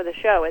the top of the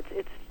show.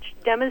 It's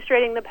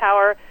demonstrating the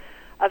power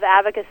of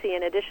advocacy.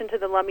 In addition to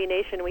the Lummi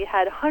Nation, we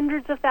had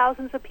hundreds of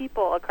thousands of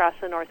people across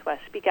the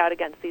Northwest speak out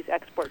against these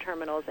export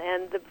terminals,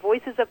 and the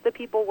voices of the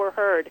people were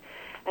heard.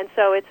 And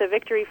so it's a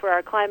victory for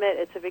our climate,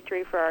 it's a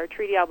victory for our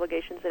treaty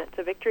obligations, and it's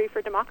a victory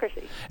for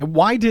democracy. And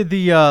why did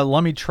the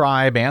Lummi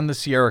tribe and the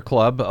Sierra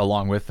Club,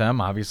 along with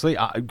them, obviously,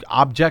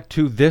 object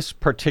to this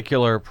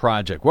particular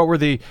project? What were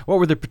the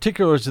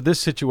particulars of this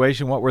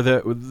situation? What were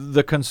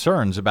the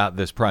concerns about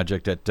this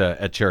project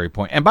at Cherry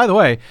Point? And by the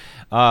way,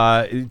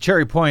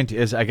 Cherry Point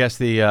is, I guess,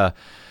 the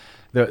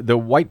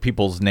white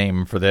people's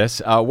name for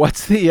this.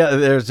 What's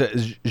there's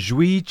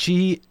Zhui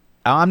Chi.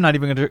 I'm not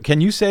even going to. Can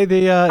you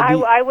say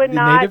I would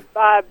not native?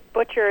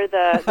 Butcher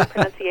the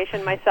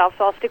pronunciation myself,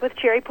 so I'll stick with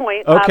Cherry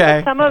Point.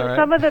 Okay. Some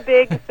of the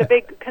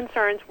big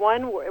concerns.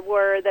 One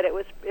were that it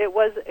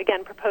was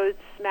again proposed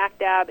smack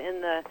dab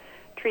in the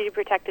treaty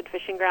protected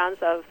fishing grounds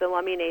of the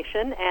Lummi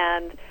Nation,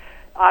 and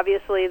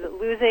obviously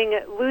losing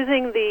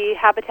the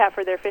habitat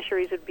for their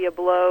fisheries would be a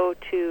blow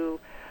to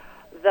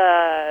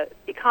the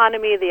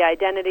economy, the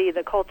identity,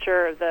 the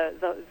culture of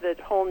the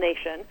whole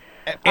nation.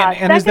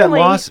 And is that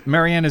loss,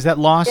 Marianne, of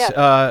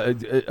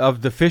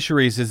the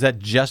fisheries, is that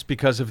just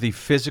because of the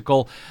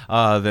physical,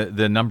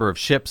 the number of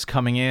ships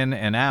coming in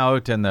and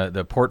out and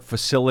the port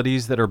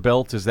facilities that are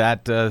built? Is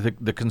that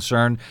the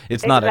concern?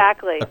 It's not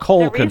a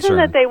coal concern. The reason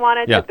that they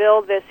wanted to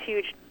build this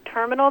huge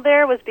terminal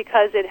there was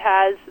because it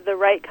has the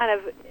right kind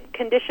of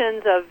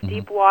conditions of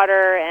deep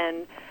water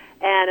and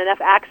enough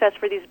access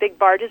for these big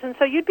barges. And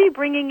so you'd be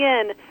bringing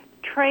in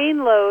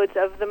train loads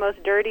of the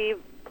most dirty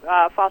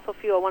fossil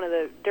fuel, one of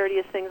the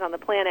dirtiest things on the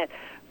planet,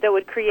 that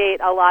would create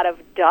a lot of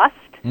dust.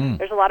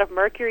 There's a lot of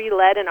mercury,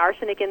 lead, and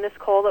arsenic in this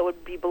coal that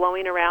would be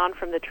blowing around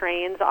from the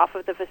trains off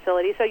of the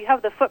facility. So you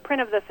have the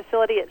footprint of the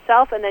facility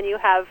itself, and then you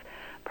have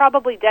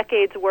probably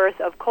decades worth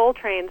of coal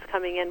trains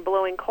coming in,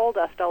 blowing coal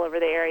dust all over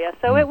the area.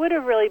 So it would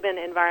have really been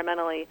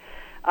environmentally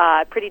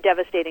pretty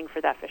devastating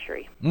for that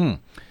fishery.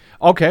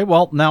 Okay,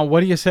 well, now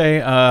what do you say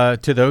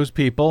to those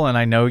people? And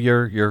I know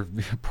you're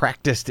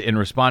practiced in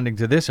responding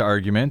to this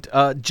argument.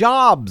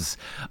 Jobs,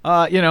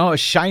 a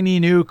shiny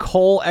new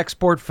coal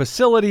export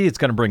facility. It's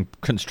going to bring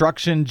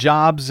construction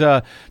jobs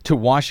to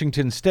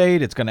Washington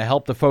State. It's going to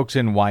help the folks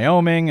in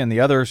Wyoming and the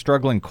other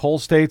struggling coal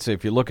states.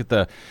 If you look at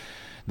the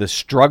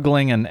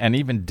struggling and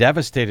even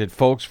devastated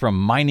folks from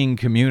mining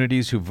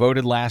communities who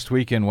voted last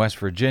week in West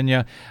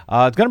Virginia.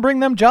 It's going to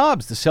bring them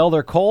jobs to sell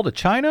their coal to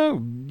China.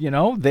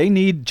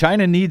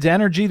 China needs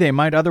energy. They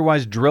might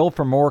otherwise drill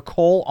for more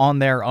coal on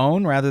their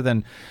own rather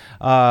than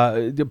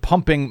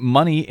pumping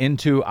money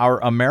into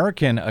our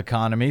American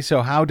economy.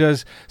 So how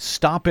does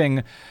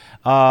stopping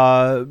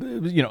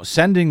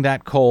sending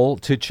that coal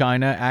to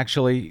China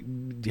actually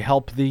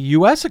help the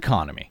U.S.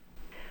 economy?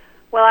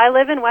 Well, I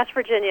live in West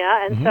Virginia,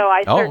 and so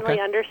I certainly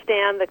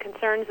understand the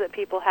concerns that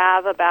people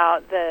have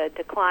about the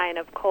decline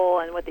of coal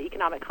and what the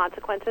economic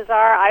consequences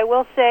are. I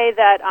will say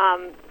that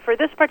for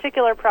this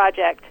particular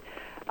project,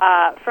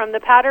 from the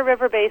Powder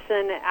River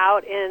Basin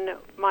out in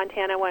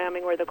Montana,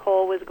 Wyoming, where the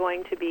coal was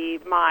going to be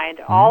mined,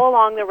 all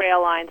along the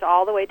rail lines,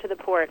 all the way to the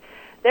port,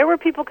 there were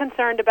people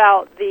concerned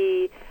about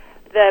the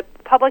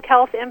public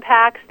health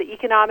impacts, the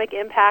economic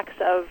impacts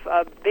of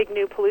a big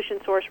new pollution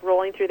source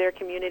rolling through their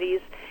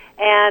communities.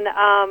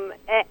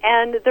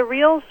 And the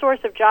real source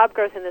of job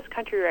growth in this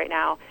country right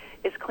now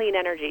is clean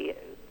energy.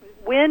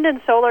 Wind and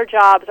solar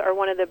jobs are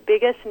one of the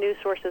biggest new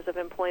sources of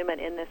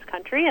employment in this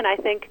country, and I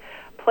think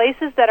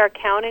places that are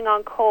counting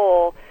on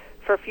coal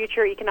for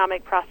future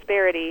economic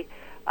prosperity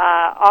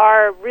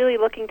are really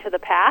looking to the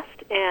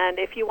past. And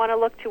if you want to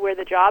look to where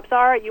the jobs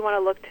are, you want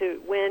to look to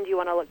wind, you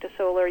want to look to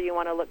solar, you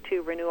want to look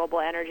to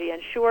renewable energy.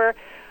 And sure,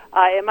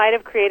 it might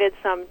have created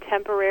some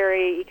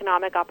temporary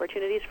economic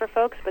opportunities for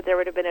folks, but there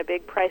would have been a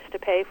big price to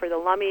pay for the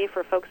Lummi,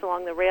 for folks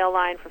along the rail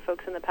line, for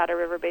folks in the Powder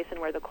River Basin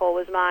where the coal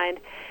was mined.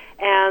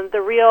 And the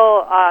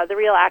real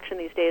action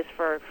these days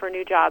for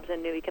new jobs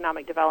and new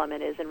economic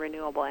development is in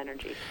renewable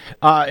energy.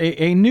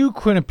 A new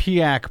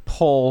Quinnipiac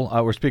poll,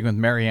 we're speaking with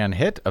Marianne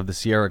Hitt of the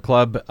Sierra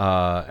Club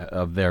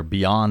of their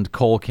Beyond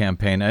Coal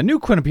campaign. A new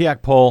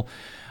Quinnipiac poll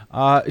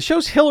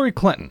shows Hillary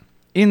Clinton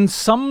in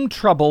some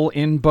trouble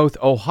in both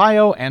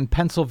Ohio and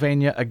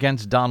Pennsylvania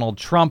against Donald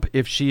Trump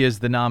if she is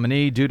the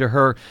nominee due to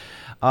her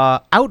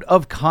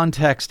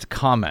out-of-context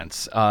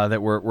comments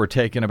that were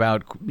taken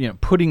about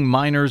putting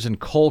miners and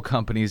coal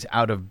companies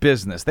out of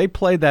business. They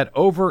played that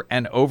over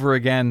and over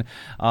again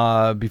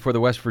before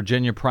the West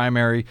Virginia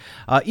primary,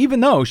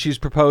 even though she's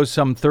proposed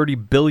some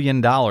 $30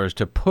 billion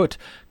to put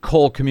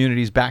coal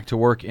communities back to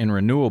work in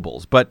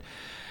renewables. But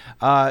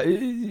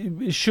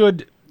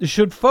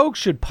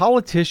should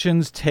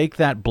politicians take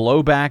that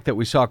blowback that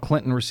we saw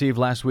Clinton receive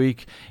last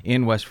week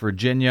in West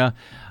Virginia?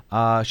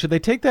 Should they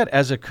take that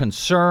as a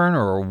concern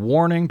or a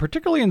warning,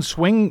 particularly in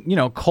swing,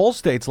 coal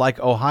states like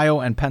Ohio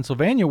and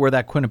Pennsylvania, where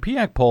that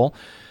Quinnipiac poll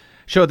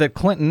showed that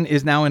Clinton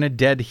is now in a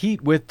dead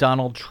heat with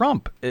Donald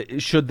Trump?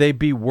 Should they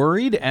be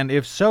worried? And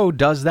if so,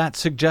 does that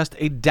suggest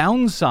a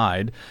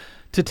downside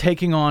to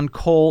taking on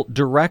coal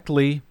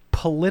directly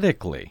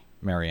politically,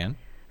 Marianne?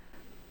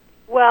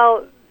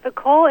 Well, The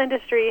coal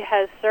industry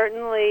has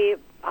certainly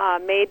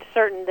made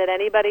certain that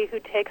anybody who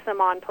takes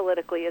them on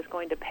politically is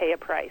going to pay a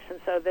price, and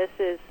so this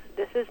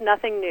is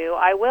nothing new.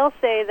 I will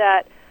say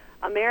that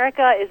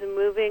America is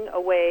moving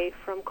away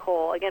from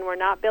coal. Again, we're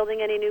not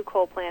building any new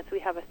coal plants. We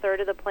have a third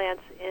of the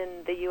plants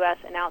in the U.S.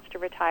 announced to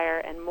retire,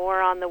 and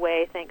more on the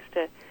way thanks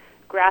to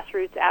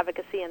grassroots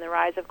advocacy and the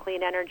rise of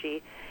clean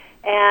energy.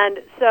 And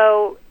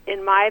so,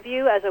 in my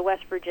view, as a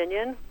West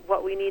Virginian,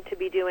 what we need to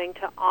be doing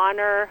to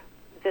honor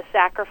the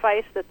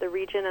sacrifice that the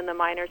region and the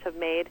miners have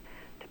made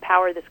to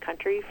power this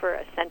country for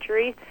a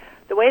century,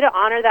 the way to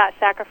honor that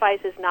sacrifice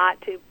is not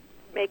to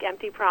make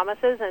empty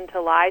promises and to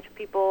lie to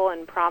people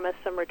and promise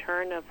some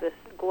return of this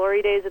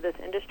glory days of this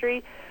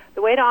industry.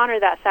 The way to honor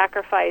that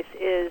sacrifice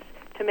is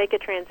to make a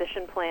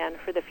transition plan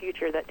for the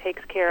future that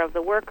takes care of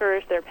the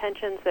workers, their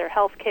pensions, their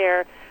health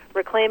care,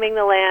 reclaiming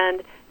the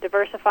land,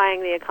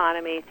 diversifying the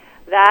economy.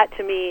 That,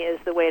 to me, is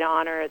the way to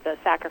honor the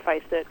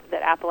sacrifice that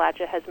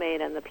Appalachia has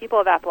made and the people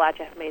of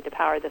Appalachia have made to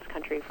power this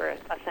country for a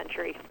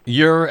century.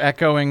 You're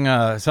echoing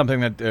something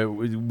that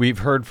we've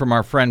heard from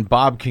our friend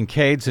Bob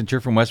Kincaid. Since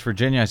you're from West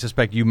Virginia, I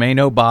suspect you may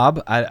know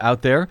Bob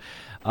out there.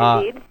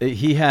 Indeed.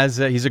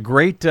 He's a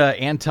great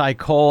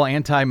anti-coal,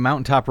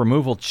 anti-mountaintop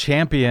removal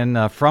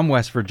champion from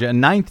West Virginia,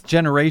 9th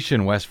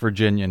generation West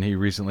Virginian, he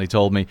recently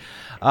told me.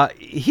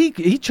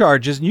 He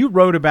charges, and you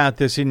wrote about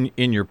this in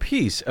your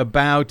piece,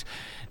 about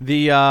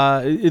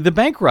the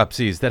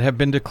bankruptcies that have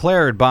been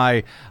declared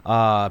by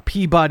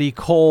Peabody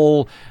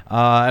Coal.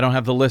 I don't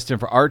have the list in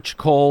for Arch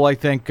Coal, I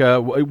think,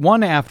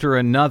 one after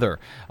another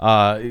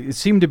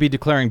seem to be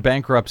declaring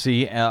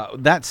bankruptcy.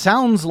 That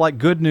sounds like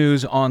good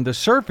news on the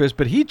surface,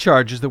 but he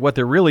charges that what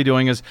they're really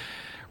doing is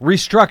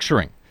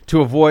restructuring to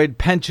avoid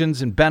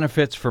pensions and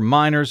benefits for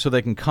miners so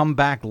they can come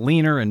back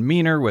leaner and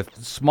meaner with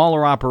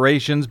smaller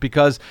operations,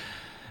 because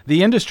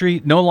the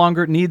industry no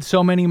longer needs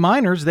so many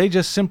miners. They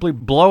just simply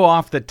blow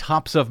off the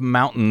tops of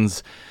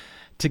mountains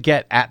to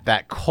get at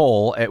that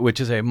coal, which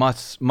is a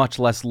much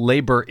less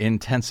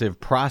labor-intensive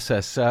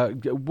process.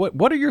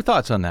 What are your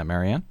thoughts on that,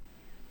 Marianne?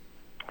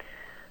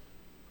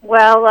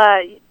 Well,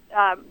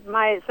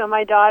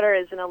 my daughter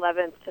is an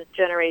 11th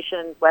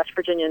generation West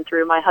Virginian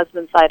through my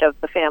husband's side of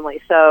the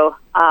family. So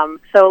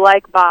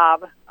like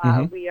Bob,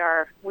 we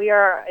are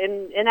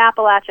in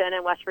Appalachia and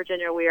in West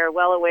Virginia. We are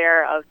well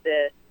aware of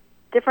the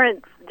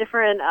different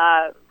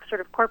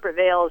sort of corporate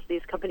veils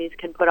these companies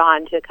can put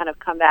on to kind of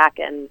come back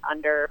and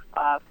under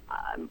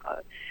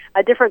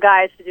a different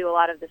guise to do a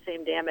lot of the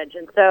same damage.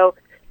 And so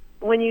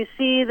when you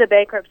see the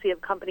bankruptcy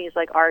of companies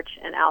like Arch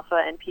and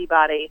Alpha and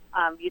Peabody,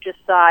 you just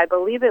saw, I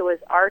believe it was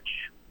Arch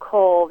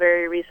Coal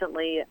very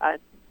recently,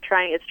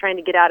 trying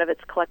to get out of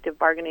its collective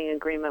bargaining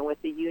agreement with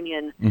the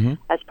union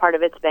as part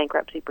of its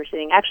bankruptcy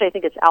proceeding. Actually, I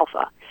think it's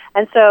Alpha.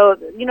 And so,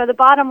 the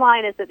bottom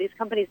line is that these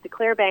companies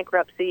declare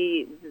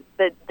bankruptcy.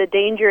 The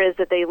danger is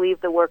that they leave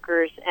the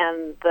workers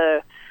and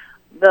the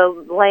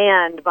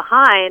land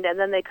behind, and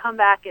then they come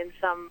back in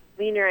some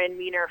leaner and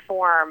meaner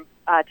form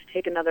to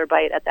take another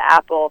bite at the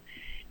apple.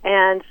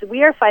 And so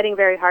we are fighting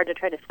very hard to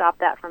try to stop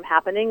that from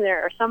happening.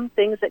 There are some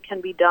things that can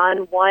be done.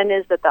 One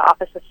is that the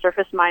Office of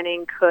Surface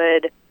Mining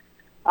could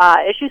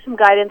issue some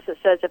guidance that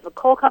says if a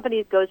coal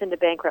company goes into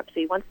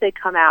bankruptcy, once they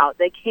come out,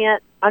 they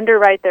can't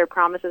underwrite their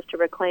promises to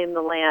reclaim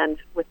the land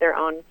with their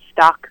own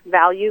stock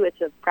value.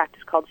 It's a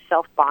practice called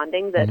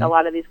self-bonding that a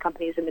lot of these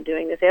companies have been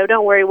doing. They say, oh,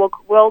 don't worry,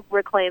 we'll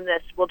reclaim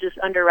this. We'll just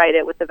underwrite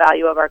it with the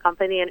value of our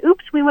company. And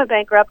oops, we went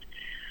bankrupt.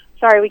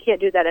 Sorry, we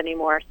can't do that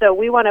anymore. So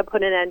we want to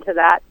put an end to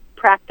that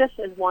practice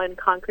as one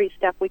concrete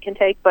step we can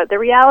take. But the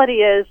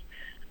reality is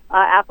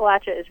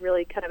Appalachia is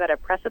really kind of at a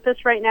precipice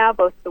right now,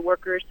 both the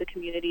workers, the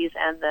communities,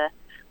 and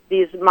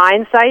these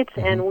mine sites,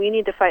 and we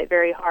need to fight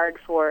very hard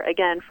for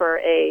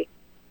a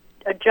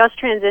just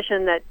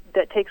transition that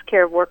takes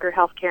care of worker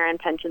health care and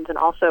pensions and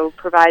also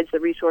provides the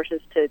resources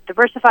to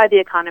diversify the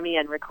economy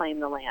and reclaim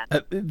the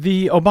land.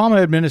 The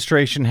Obama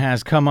administration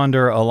has come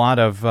under a lot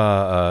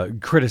of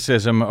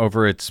criticism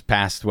over its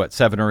past,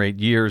 7 or 8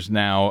 years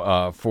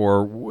now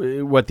for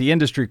what the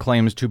industry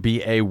claims to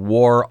be a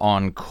war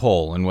on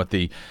coal, and what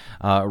the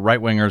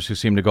right-wingers who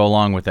seem to go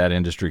along with that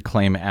industry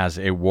claim as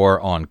a war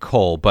on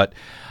coal. But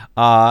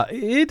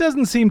it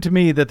doesn't seem to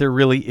me that there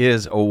really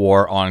is a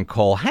war on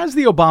coal. Has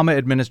the Obama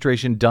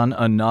administration done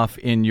enough,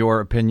 in your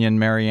opinion,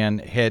 Marianne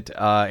Hitt,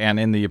 and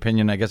in the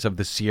opinion, I guess, of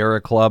the Sierra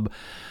Club,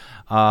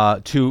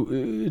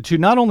 to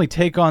not only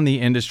take on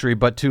the industry,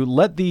 but to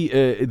let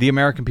the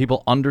American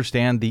people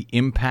understand the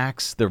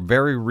impacts, the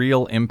very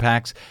real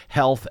impacts,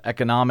 health,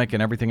 economic,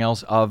 and everything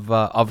else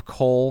of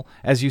coal,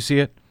 as you see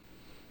it?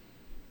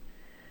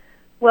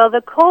 Well,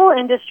 the coal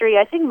industry,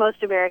 I think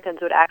most Americans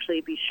would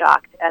actually be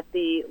shocked at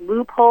the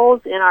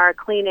loopholes in our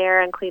clean air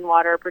and clean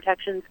water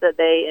protections that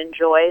they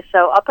enjoy.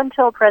 So up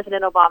until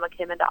President Obama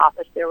came into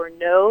office, there were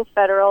no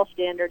federal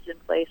standards in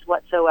place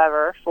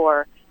whatsoever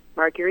for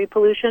mercury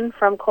pollution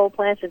from coal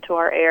plants into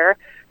our air,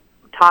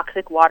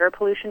 toxic water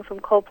pollution from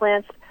coal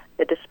plants,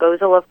 the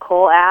disposal of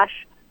coal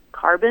ash,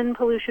 carbon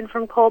pollution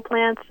from coal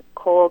plants,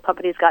 coal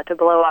companies got to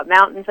blow up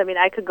mountains. I mean,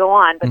 I could go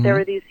on, but there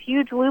were these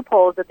huge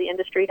loopholes that the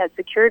industry had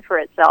secured for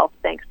itself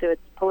thanks to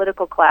its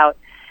political clout.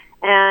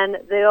 And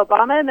the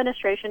Obama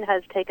administration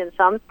has taken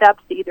some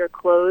steps to either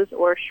close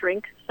or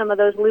shrink some of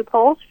those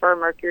loopholes for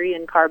mercury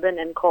and carbon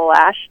and coal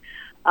ash.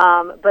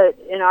 But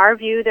in our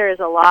view, there is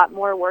a lot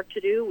more work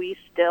to do. We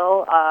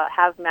still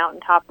have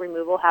mountaintop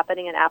removal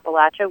happening in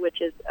Appalachia,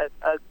 which is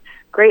a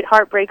great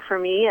heartbreak for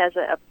me as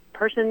a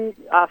person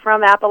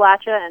from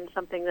Appalachia, and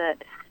something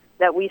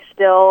that we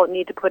still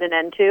need to put an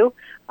end to.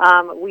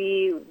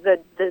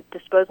 The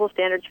disposal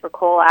standards for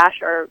coal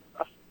ash are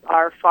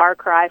far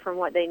cry from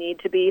what they need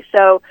to be.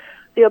 So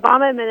the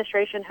Obama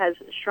administration has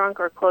shrunk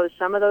or closed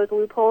some of those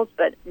loopholes,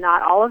 but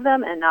not all of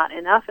them and not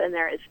enough, and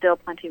there is still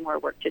plenty more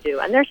work to do.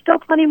 And there's still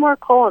plenty more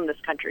coal in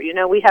this country. You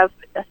know, we have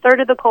a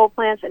third of the coal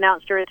plants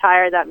announced to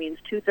retire. That means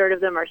two-thirds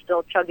of them are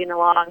still chugging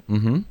along.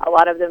 A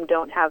lot of them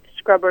don't have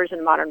scrubbers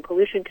and modern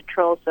pollution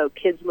control, so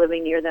kids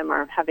living near them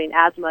are having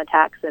asthma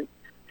attacks and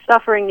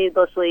suffering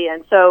needlessly.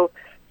 And so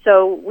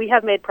we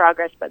have made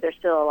progress, but there's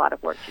still a lot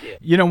of work to do.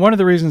 You know, one of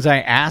the reasons I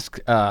ask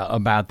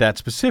about that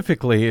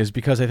specifically is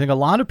because I think a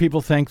lot of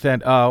people think that,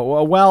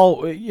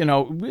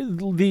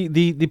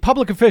 the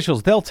public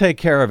officials, they'll take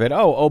care of it.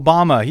 Oh,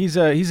 Obama, he's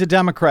a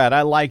Democrat.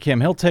 I like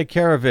him. He'll take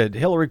care of it.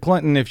 Hillary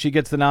Clinton, if she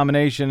gets the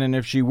nomination and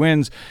if she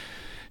wins,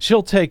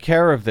 she'll take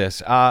care of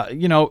this.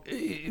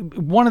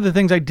 One of the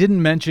things I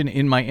didn't mention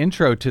in my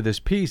intro to this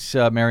piece,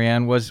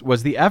 Marianne,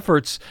 was the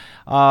efforts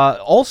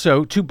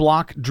also to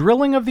block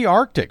drilling of the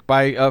Arctic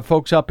by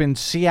folks up in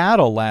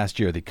Seattle last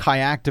year, the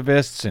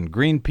kayaktivists and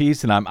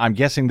Greenpeace, and I'm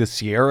guessing the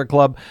Sierra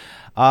Club.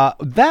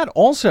 That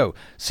also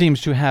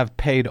seems to have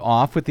paid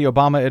off, with the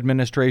Obama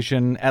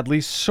administration at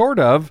least sort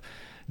of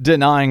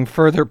denying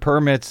further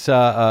permits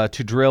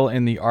to drill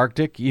in the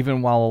Arctic,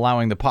 even while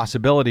allowing the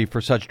possibility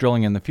for such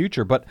drilling in the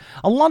future. But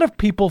a lot of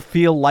people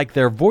feel like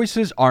their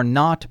voices are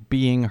not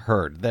being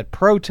heard, that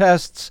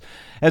protests,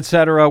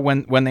 etc.,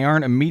 when they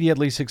aren't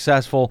immediately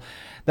successful,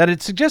 that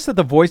it suggests that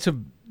the voice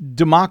of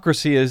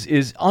democracy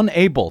is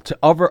unable to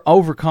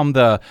overcome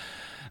the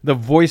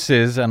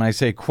voices, and I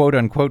say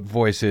quote-unquote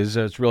voices,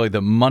 it's really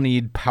the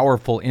moneyed,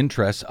 powerful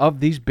interests of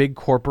these big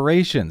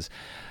corporations.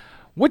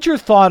 What's your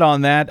thought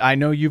on that? I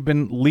know you've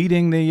been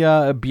leading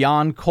the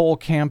Beyond Coal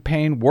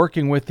campaign,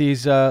 working with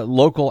these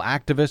local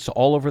activists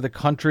all over the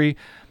country.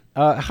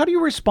 How do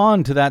you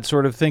respond to that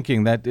sort of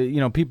thinking, that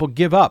people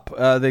give up,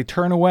 they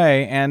turn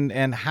away,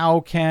 and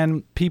how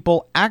can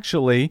people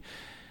actually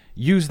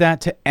use that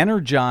to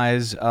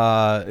energize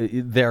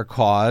their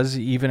cause,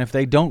 even if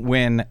they don't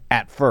win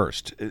at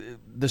first?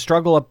 The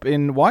struggle up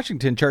in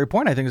Washington, Cherry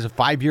Point, I think is a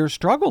 5-year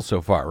struggle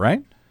so far,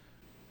 right?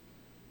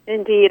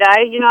 Indeed.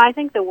 I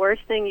think the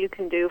worst thing you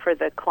can do for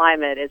the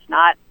climate is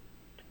not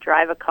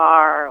drive a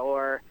car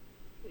or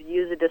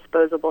use a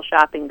disposable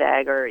shopping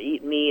bag or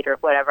eat meat or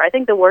whatever. I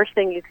think the worst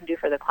thing you can do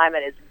for the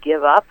climate is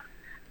give up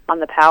on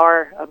the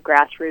power of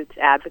grassroots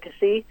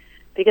advocacy,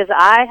 because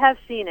I have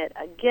seen it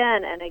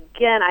again and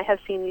again. I have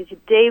seen these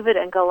David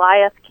and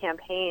Goliath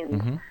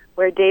campaigns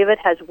where David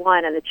has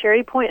won, and the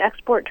Cherry Point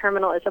Export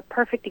Terminal is a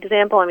perfect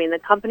example. I mean, the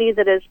company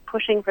that is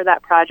pushing for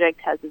that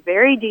project has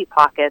very deep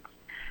pockets.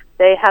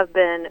 They have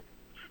been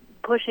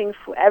pushing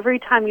every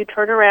time you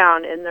turn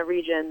around in the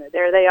region.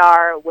 There they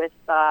are with,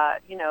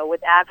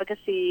 with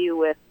advocacy,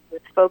 with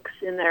folks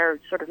in their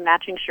sort of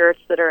matching shirts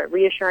that are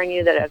reassuring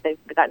you that they've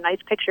got nice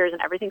pictures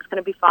and everything's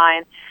going to be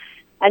fine.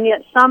 And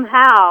yet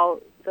somehow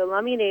the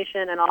Lummi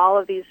Nation and all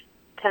of these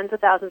tens of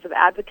thousands of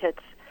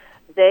advocates,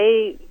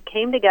 they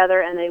came together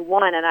and they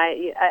won. And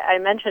I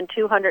mentioned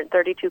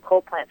 232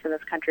 coal plants in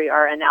this country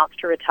are announced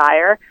to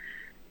retire.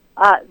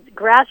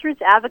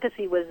 Grassroots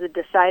advocacy was the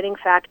deciding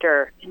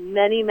factor in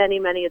many, many,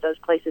 many of those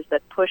places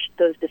that pushed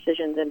those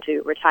decisions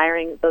into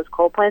retiring those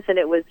coal plants. And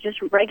it was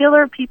just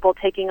regular people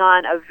taking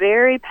on a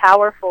very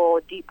powerful,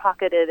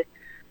 deep-pocketed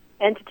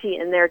entity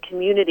in their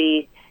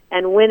community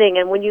and winning.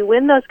 And when you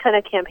win those kind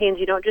of campaigns,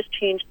 you don't just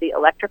change the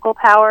electrical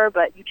power,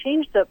 but you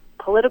change the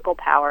political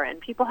power. And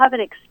people have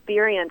an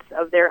experience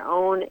of their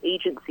own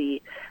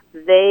agency.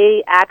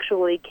 They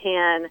actually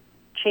can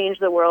change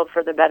the world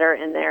for the better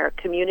in their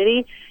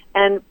community.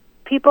 And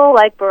people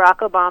like Barack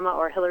Obama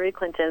or Hillary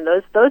Clinton,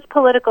 those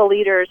political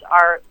leaders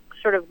are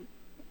sort of,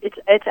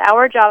 it's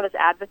our job as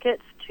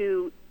advocates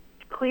to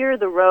clear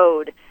the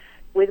road,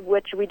 with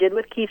which we did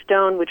with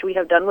Keystone, which we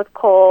have done with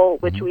coal,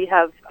 which we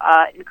have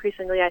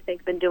increasingly, I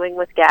think, been doing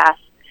with gas.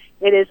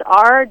 It is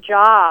our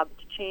job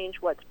to change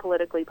what's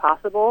politically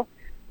possible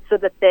so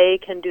that they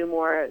can do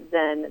more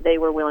than they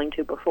were willing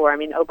to before. I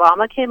mean,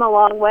 Obama came a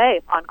long way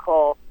on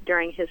coal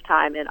during his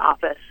time in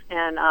office,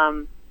 and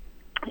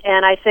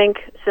I think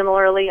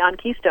similarly on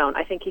Keystone,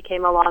 I think he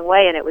came a long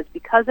way, and it was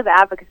because of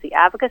advocacy.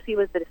 Advocacy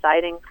was the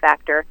deciding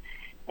factor,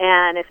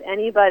 and if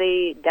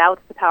anybody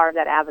doubts the power of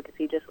that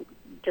advocacy, just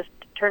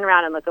turn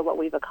around and look at what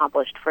we've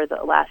accomplished for the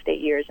last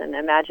 8 years and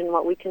imagine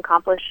what we can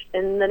accomplish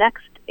in the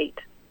next 8.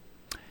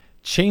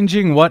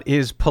 Changing what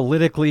is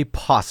politically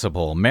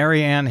possible.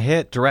 Mary Ann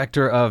Hitt,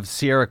 director of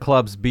Sierra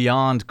Club's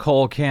Beyond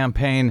Coal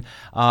campaign.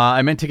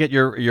 I meant to get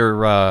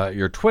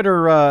your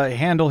Twitter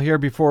handle here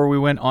before we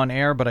went on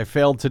air, but I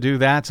failed to do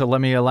that. So let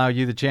me allow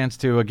you the chance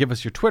to give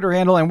us your Twitter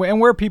handle and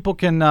where people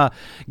can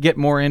get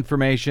more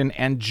information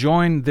and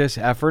join this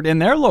effort in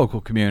their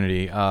local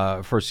community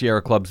for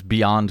Sierra Club's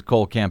Beyond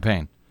Coal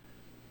campaign.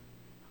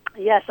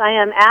 Yes, I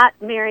am at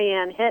Mary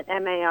Ann Hitt,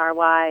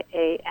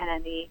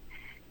 MaryAnnE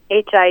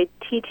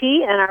HITT,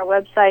 and our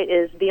website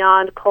is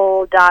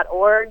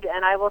beyondcoal.org.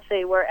 And I will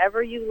say,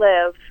 wherever you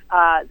live,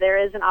 there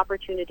is an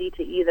opportunity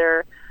to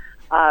either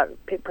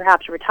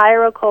perhaps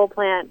retire a coal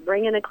plant,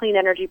 bring in a clean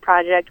energy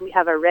project. We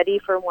have a Ready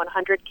for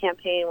 100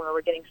 campaign where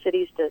we're getting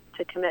cities to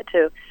commit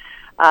to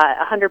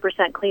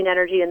 100% clean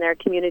energy in their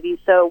communities.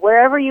 So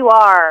wherever you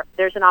are,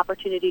 there's an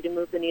opportunity to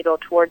move the needle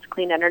towards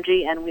clean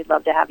energy, and we'd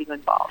love to have you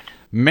involved.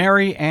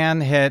 Mary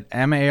Ann Hitt,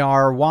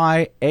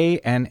 MaryAnnE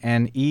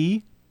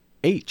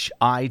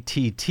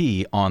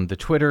HITT on the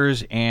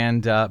Twitters,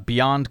 and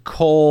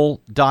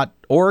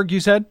beyondcoal.org,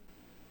 you said?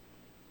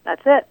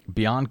 That's it.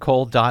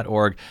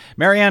 Beyondcoal.org.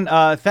 Mary Ann,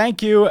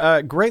 thank you.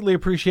 Greatly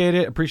appreciate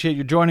it. Appreciate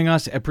you joining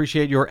us.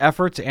 Appreciate your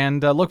efforts,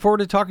 and look forward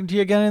to talking to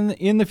you again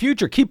in the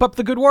future. Keep up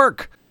the good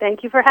work.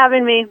 Thank you for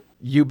having me.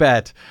 You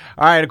bet.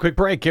 All right, a quick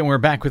break, and we're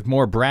back with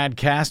more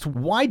BradCast.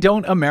 Why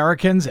don't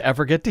Americans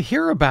ever get to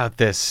hear about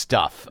this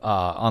stuff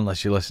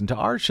unless you listen to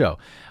our show?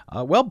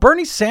 Well,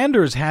 Bernie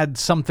Sanders had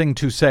something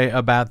to say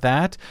about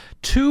that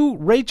to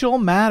Rachel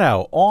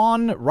Maddow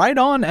right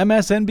on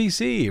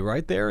MSNBC,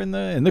 right there in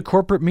the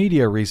corporate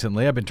media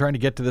recently. I've been trying to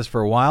get to this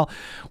for a while.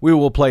 We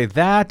will play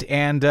that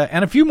and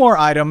a few more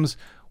items.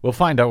 We'll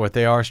find out what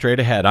they are straight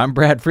ahead. I'm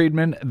Brad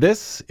Friedman.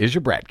 This is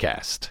your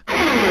BradCast.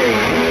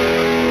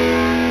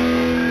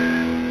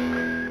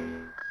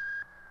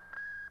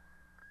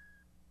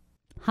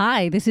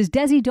 Hi, this is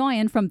Desi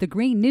Doyen from the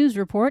Green News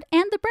Report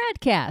and the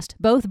BradCast,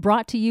 both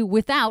brought to you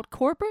without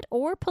corporate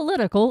or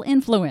political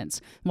influence.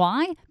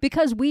 Why?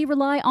 Because we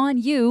rely on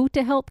you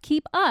to help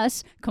keep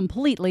us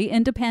completely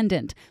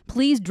independent.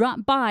 Please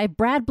drop by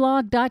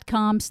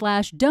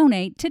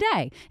bradblog.com/donate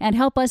today and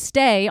help us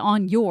stay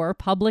on your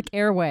public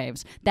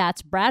airwaves.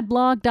 That's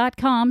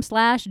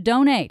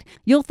bradblog.com/donate.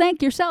 You'll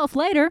thank yourself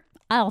later.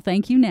 I'll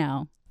thank you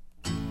now.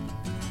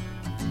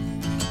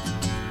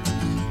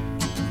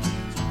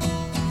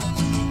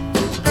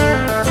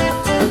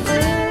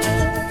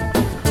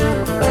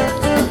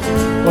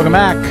 Welcome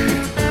back.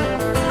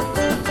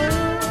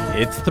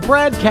 It's the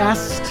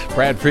BradCast.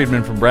 Brad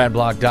Friedman from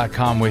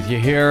bradblog.com with you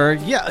here.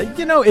 Yeah,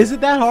 is it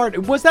that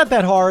hard? Was it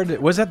that hard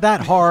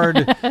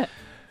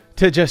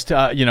to just,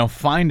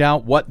 find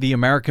out what the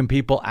American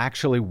people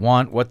actually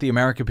want, what the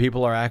American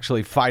people are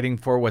actually fighting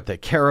for, what they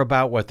care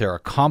about, what they're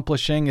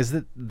accomplishing? Is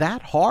it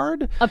that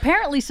hard?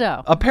 Apparently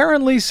so.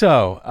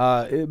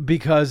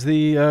 Because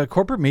the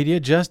corporate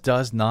media just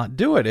does not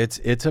do it.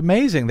 It's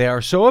amazing. They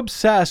are so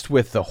obsessed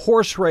with the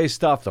horse race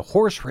stuff, the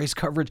horse race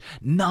coverage,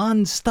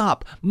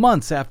 nonstop,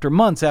 months after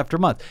months after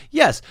month.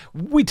 Yes,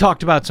 we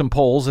talked about some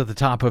polls at the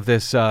top of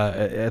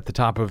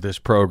this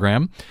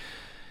program.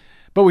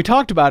 But we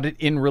talked about it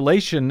in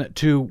relation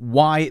to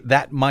why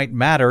that might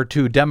matter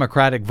to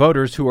Democratic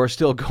voters who are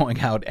still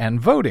going out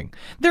and voting.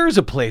 There is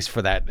a place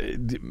for that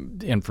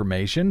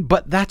information,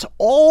 but that's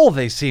all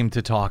they seem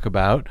to talk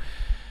about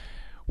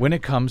when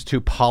it comes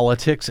to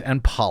politics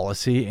and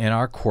policy in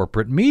our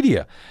corporate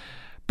media.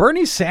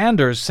 Bernie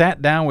Sanders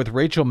sat down with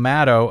Rachel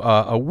Maddow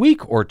a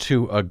week or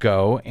two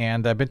ago,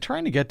 and I've been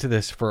trying to get to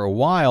this for a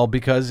while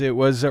because it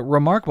was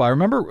remarkable. I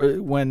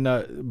remember when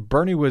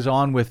Bernie was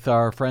on with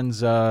our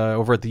friends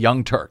over at the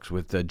Young Turks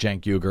with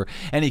Cenk Uygur,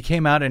 and he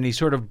came out and he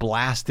sort of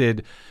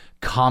blasted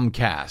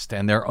Comcast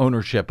and their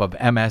ownership of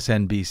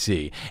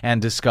MSNBC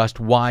and discussed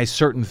why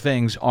certain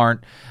things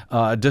aren't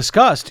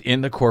discussed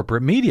in the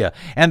corporate media.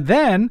 And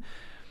then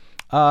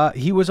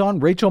he was on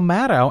Rachel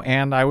Maddow,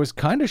 and I was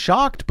kind of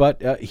shocked, but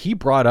he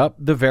brought up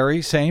the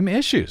very same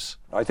issues.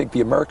 I think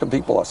the American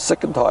people are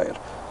sick and tired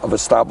of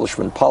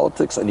establishment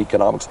politics and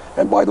economics,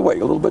 and by the way, a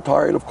little bit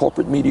tired of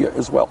corporate media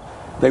as well.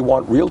 They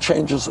want real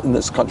changes in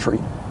this country,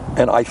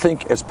 and I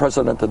think as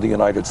President of the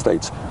United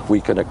States,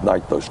 we can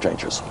ignite those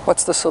changes.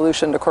 What's the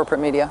solution to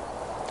corporate media?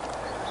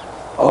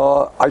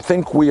 I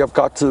think we have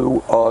got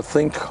to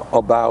think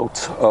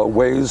about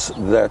ways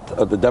that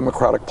the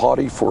Democratic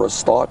Party, for a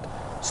start,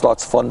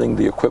 starts funding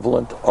the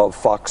equivalent of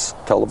Fox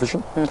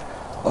television.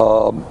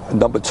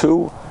 Number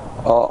two,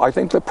 I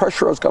think the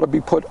pressure has got to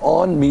be put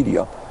on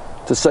media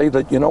to say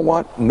that, you know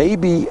what,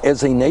 maybe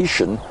as a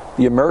nation,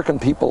 the American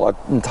people are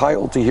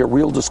entitled to hear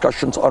real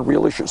discussions on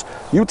real issues.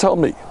 You tell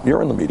me,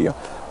 you're in the media,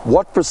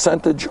 what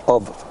percentage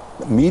of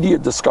media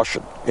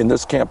discussion in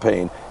this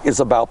campaign is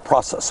about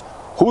process?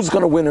 Who's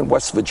going to win in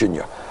West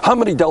Virginia? How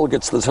many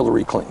delegates does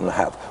Hillary Clinton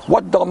have?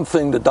 What dumb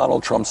thing did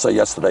Donald Trump say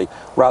yesterday,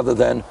 rather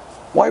than,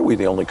 why are we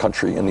the only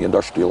country in the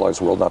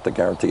industrialized world not to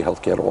guarantee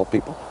health care to all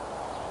people?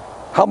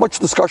 How much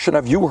discussion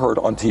have you heard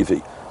on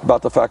TV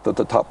about the fact that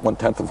the top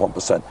 1/10 of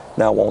 1%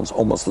 now owns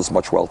almost as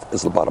much wealth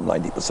as the bottom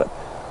 90%?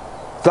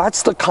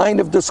 That's the kind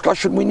of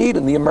discussion we need,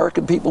 and the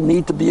American people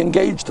need to be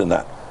engaged in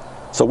that.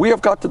 So we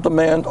have got to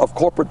demand of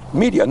corporate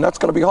media, and that's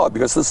going to be hard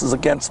because this is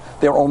against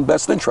their own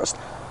best interest.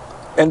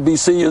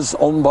 NBC is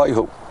owned by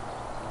who?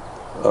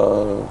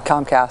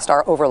 Comcast,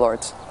 our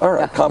overlords. All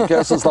right,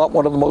 Comcast is not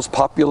one of the most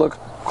popular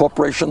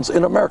corporations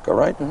in America,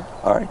 right?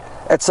 Mm-hmm. All right,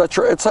 et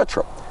cetera, et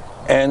cetera.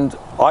 And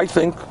I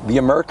think the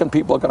American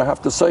people are going to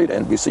have to say to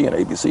NBC and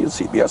ABC and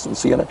CBS and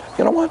CNN,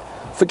 you know what?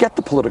 Forget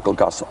the political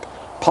gossip.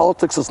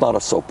 Politics is not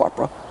a soap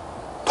opera.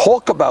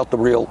 Talk about the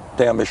real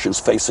damn issues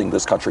facing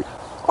this country.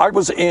 I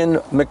was in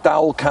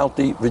McDowell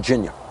County,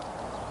 Virginia,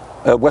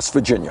 West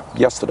Virginia,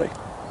 yesterday.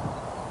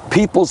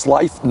 People's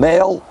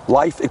male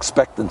life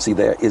expectancy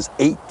there is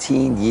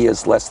 18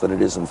 years less than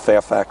it is in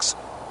Fairfax,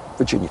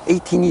 Virginia.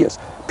 18 years.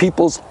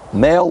 People's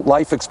male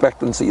life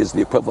expectancy is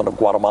the equivalent of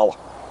Guatemala.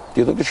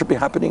 Do you think it should be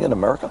happening in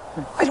America?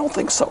 I don't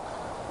think so.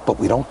 But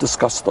we don't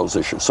discuss those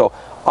issues. So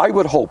I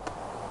would hope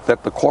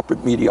that the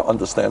corporate media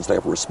understands they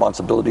have a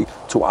responsibility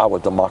to our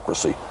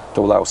democracy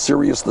to allow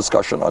serious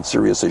discussion on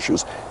serious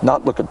issues,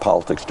 not look at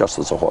politics just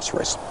as a horse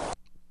race.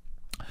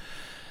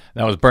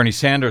 That was Bernie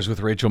Sanders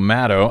with Rachel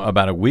Maddow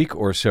about a week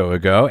or so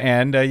ago.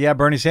 And yeah,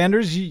 Bernie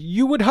Sanders,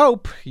 you would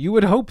hope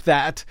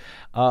that,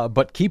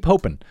 but keep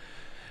hoping.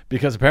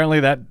 Because apparently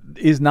that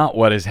is not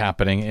what is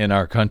happening in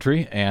our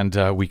country, and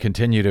we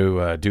continue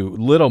to do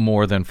little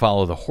more than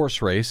follow the horse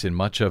race in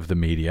much of the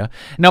media.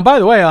 Now, by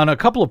the way, on a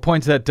couple of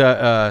points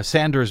that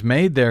Sanders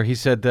made there, he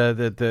said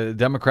that the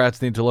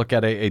Democrats need to look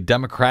at a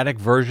Democratic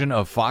version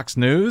of Fox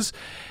News.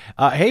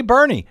 Hey,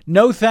 Bernie,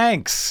 no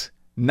thanks.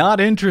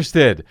 Not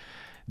interested.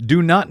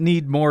 Do not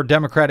need more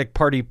Democratic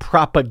Party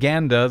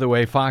propaganda the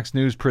way Fox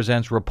News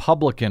presents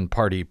Republican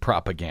Party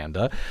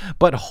propaganda,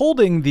 but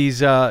holding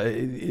these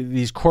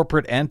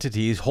corporate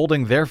entities,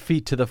 holding their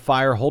feet to the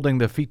fire,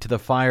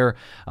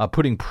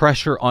 putting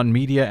pressure on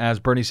media,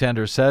 as Bernie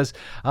Sanders says,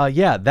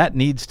 that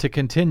needs to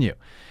continue.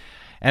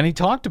 And he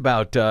talked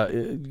about,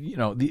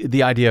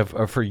 the idea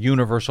for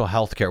universal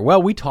health care.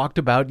 Well, we talked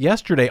about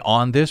yesterday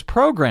on this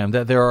program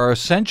that there are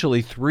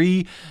essentially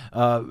three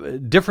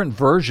different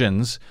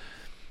versions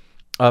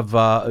of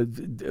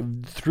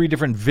three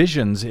different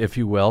visions, if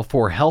you will,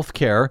 for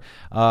healthcare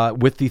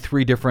with the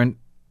three different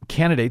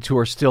candidates who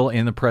are still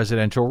in the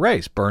presidential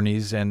race,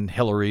 Bernie's and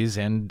Hillary's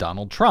and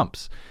Donald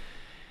Trump's.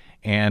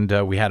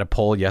 And we had a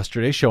poll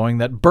yesterday showing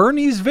that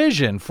Bernie's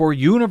vision for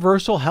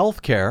universal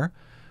healthcare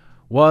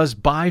was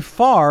by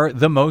far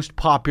the most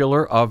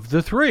popular of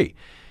the three.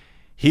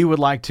 He would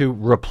like to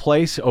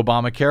replace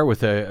Obamacare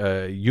with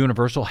a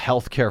universal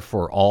healthcare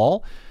for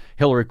all.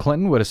 Hillary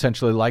Clinton would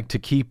essentially like to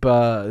keep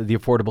the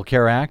Affordable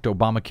Care Act,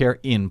 Obamacare,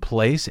 in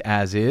place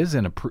as is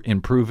and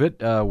improve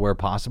it where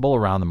possible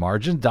around the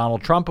margins.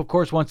 Donald Trump, of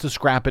course, wants to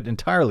scrap it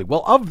entirely.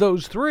 Well, of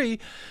those three,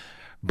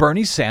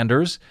 Bernie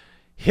Sanders,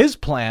 his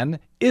plan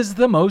is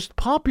the most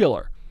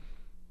popular.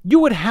 You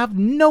would have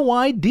no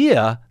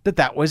idea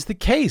that was the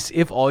case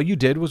if all you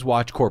did was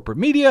watch corporate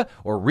media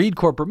or read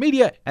corporate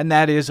media, and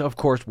that is, of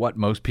course, what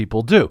most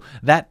people do.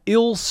 That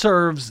ill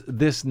serves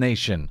this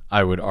nation,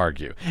 I would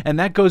argue. And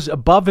that goes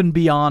above and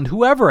beyond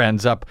whoever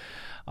ends up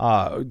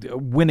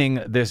winning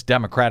this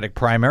Democratic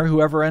primary,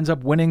 whoever ends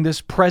up winning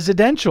this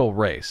presidential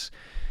race.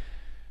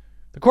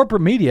 The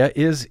corporate media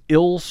is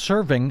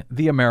ill-serving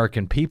the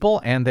American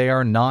people, and they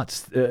are not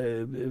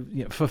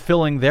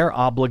fulfilling their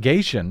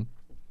obligation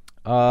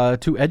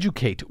to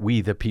educate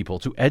we the people,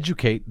 to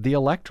educate the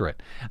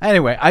electorate.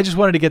 Anyway, I just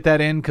wanted to get that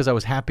in because I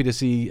was happy to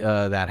see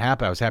that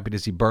happen. I was happy to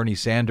see Bernie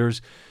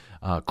Sanders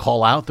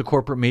call out the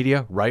corporate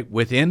media right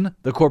within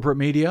the corporate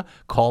media,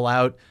 call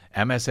out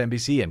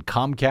MSNBC and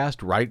Comcast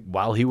right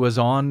while he was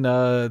on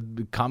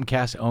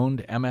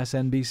Comcast-owned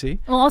MSNBC.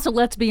 Well, also,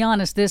 let's be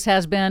honest, this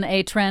has been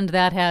a trend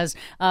that has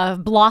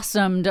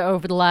blossomed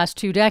over the last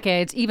 2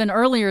 decades, even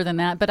earlier than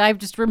that. But I'm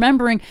just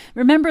remember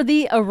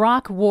the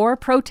Iraq War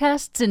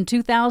protests in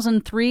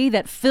 2003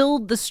 that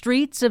filled the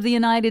streets of the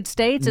United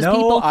States? As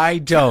people I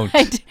don't.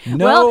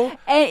 No, well,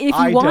 if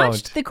you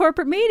watched the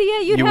corporate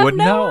media, you have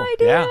no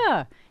idea.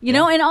 Yeah. You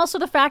know, and also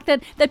the fact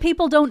that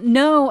people don't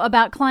know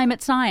about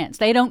climate science.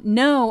 They don't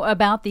know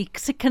about the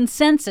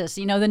consensus.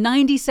 You know, the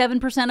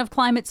 97% of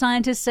climate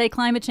scientists say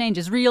climate change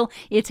is real.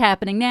 It's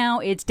happening now.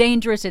 It's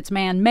dangerous. It's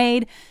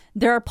man-made.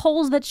 There are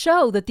polls that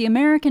show that the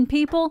American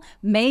people,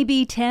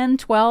 maybe 10,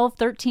 12,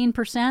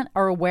 13%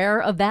 are aware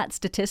of that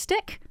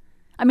statistic.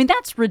 I mean,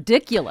 that's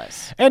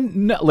ridiculous.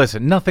 And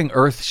listen, nothing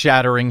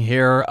earth-shattering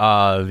here.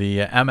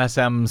 The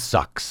MSM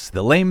sucks.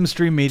 The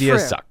lamestream media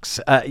sucks.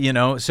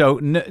 So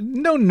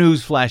no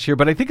news flash here,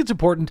 but I think it's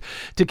important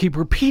to keep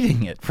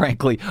repeating it,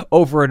 frankly,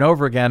 over and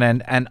over again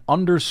and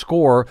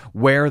underscore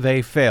where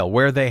they fail,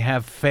 where they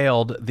have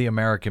failed the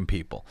American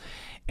people.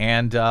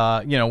 And,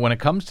 when it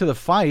comes to the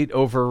fight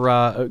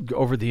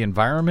over the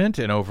environment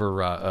and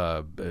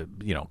over,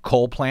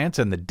 coal plants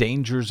and the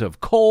dangers of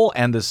coal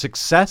and the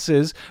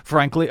successes,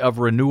 frankly, of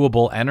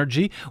renewable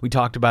energy, we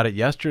talked about it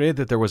yesterday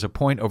that there was a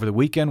point over the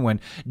weekend when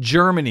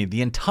Germany,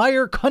 the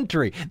entire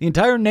country, the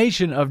entire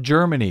nation of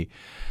Germany,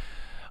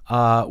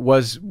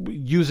 was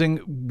using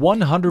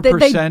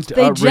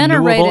 100%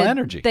 renewable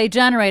energy. They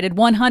generated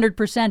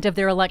 100% of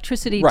their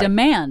electricity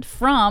demand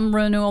from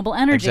renewable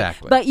energy.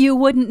 Exactly. But you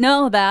wouldn't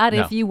know that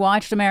if you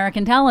watched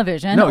American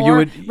television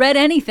or read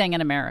anything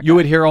in America. You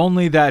would hear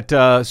only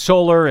that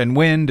solar and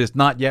wind is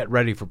not yet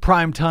ready for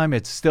prime time.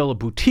 It's still a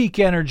boutique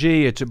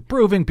energy. It's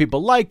improving.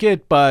 People like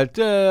it, but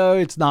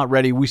it's not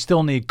ready. We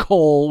still need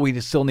coal. We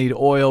still need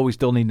oil. We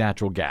still need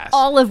natural gas.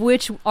 All of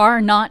which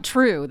are not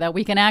true, that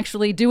we can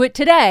actually do it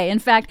today. In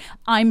fact,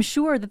 I'm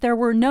sure that there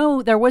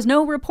was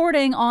no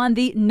reporting on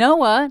the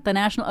NOAA, the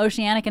National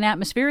Oceanic and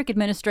Atmospheric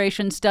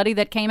Administration study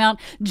that came out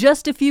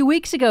just a few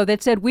weeks ago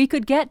that said we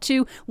could get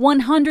to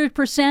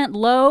 100%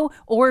 low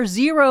or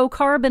zero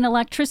carbon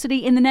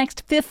electricity in the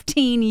next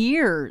 15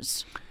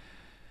 years.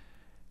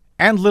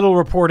 And little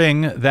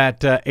reporting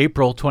that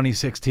April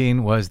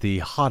 2016 was the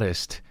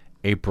hottest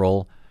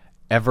April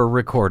ever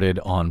recorded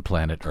on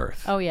planet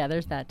Earth. Oh, yeah,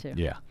 there's that too.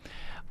 Yeah.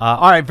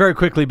 All right, very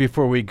quickly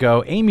before we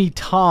go, Amy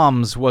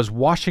Toms was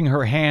washing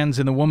her hands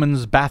in the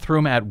woman's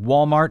bathroom at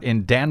Walmart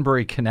in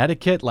Danbury,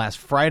 Connecticut last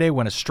Friday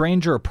when a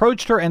stranger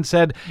approached her and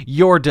said,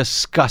 "You're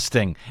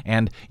disgusting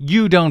and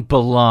you don't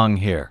belong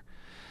here."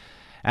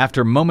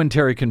 After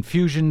momentary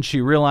confusion, she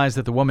realized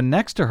that the woman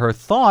next to her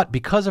thought,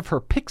 because of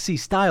her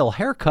pixie-style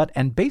haircut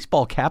and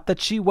baseball cap,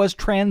 that she was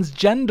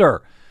transgender.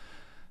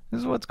 This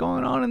is what's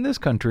going on in this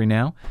country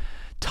now.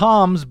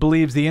 Toms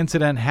believes the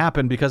incident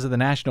happened because of the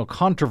national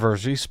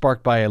controversy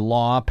sparked by a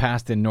law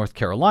passed in North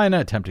Carolina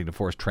attempting to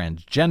force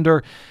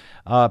transgender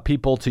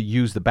people to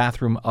use the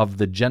bathroom of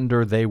the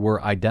gender they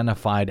were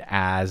identified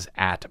as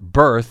at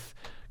birth,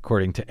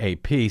 according to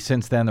AP.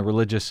 Since then, the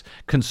religious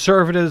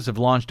conservatives have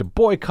launched a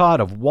boycott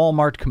of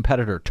Walmart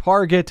competitor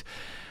Target,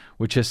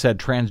 which has said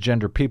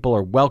transgender people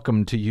are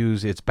welcome to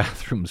use its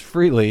bathrooms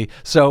freely,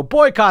 so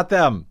boycott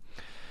them.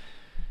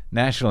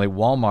 Nationally,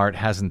 Walmart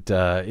hasn't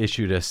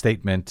issued a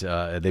statement.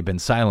 They've been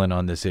silent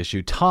on this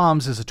issue.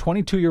 Toms is a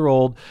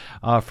 22-year-old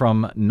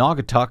from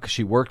Naugatuck.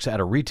 She works at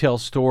a retail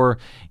store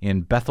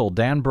in Bethel,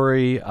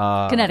 Danbury,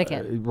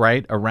 Connecticut.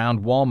 Right,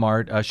 around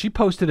Walmart. She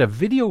posted a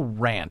video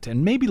rant,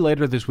 and maybe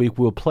later this week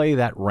we'll play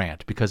that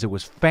rant because it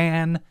was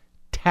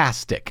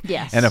fantastic.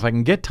 Yes. And if I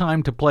can get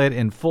time to play it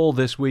in full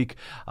this week,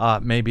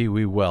 maybe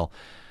we will.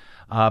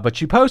 But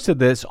she posted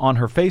this on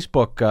her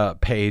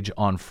Facebook page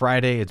on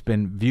Friday. It's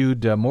been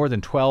viewed more than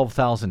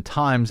 12,000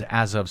 times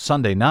as of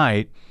Sunday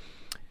night.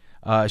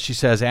 She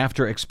says,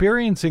 after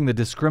experiencing the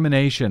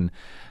discrimination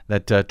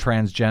that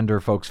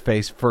transgender folks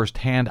face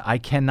firsthand, I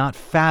cannot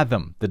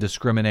fathom the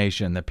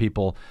discrimination that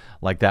people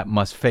like that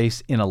must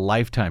face in a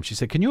lifetime. She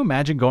said, can you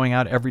imagine going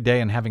out every day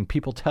and having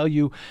people tell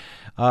you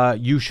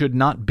you should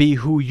not be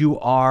who you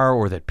are,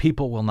 or that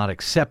people will not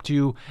accept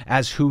you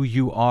as who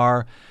you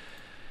are?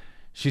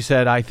 She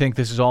said, I think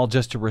this is all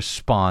just a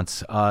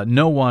response.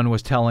 No one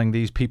was telling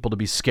these people to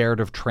be scared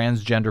of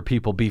transgender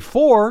people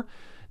before.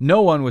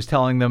 No one was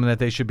telling them that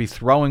they should be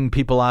throwing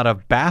people out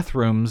of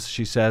bathrooms,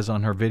 she says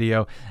on her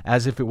video,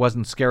 as if it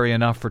wasn't scary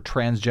enough for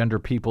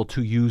transgender people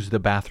to use the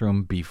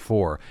bathroom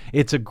before.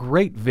 It's a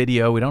great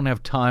video. We don't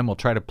have time. We'll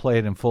try to play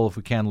it in full if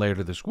we can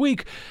later this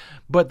week.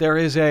 But there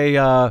is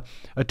a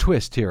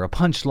twist here, a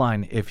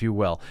punchline, if you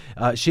will.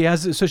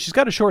 She's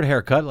got a short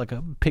haircut, like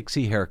a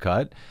pixie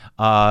haircut.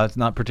 It's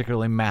not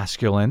particularly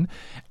masculine.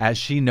 As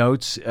she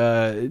notes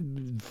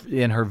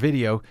in her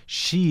video,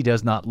 she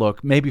does not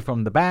look, maybe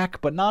from the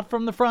back, but not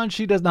from the front,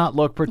 she does not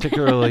look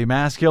particularly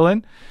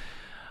masculine.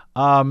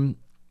 But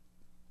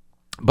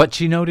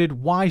she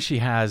noted why she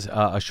has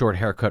a short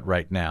haircut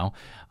right now.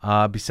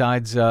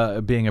 Besides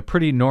being a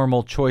pretty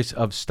normal choice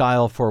of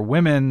style for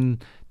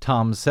women,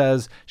 Tom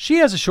says she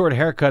has a short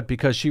haircut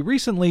because she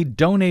recently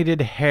donated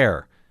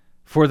hair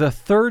for the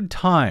third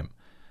time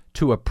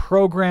to a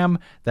program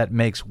that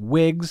makes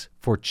wigs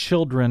for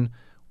children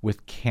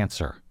with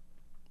cancer.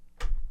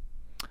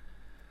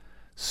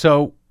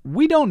 So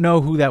we don't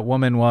know who that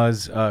woman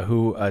was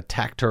who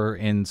attacked her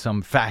in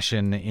some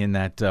fashion in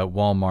that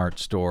Walmart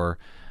store.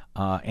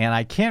 And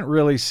I can't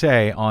really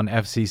say on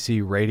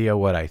FCC radio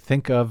what I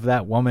think of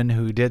that woman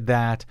who did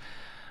that.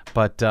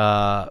 But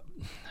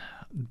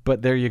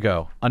there you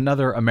go.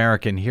 Another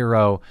American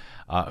hero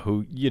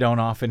who you don't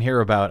often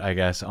hear about, I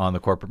guess, on the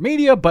corporate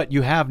media, but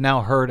you have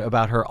now heard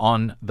about her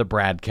on the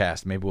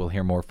BradCast. Maybe we'll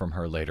hear more from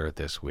her later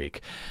this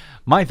week.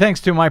 My thanks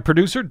to my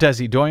producer,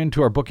 Desi Doyen,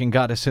 to our booking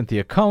goddess,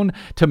 Cynthia Cohn,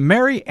 to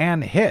Mary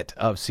Ann Hitt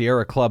of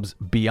Sierra Club's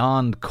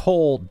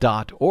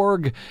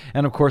BeyondCoal.org,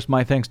 and of course,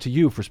 my thanks to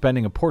you for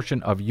spending a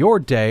portion of your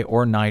day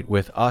or night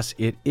with us.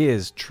 It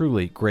is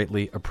truly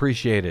greatly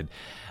appreciated.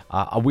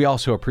 We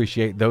also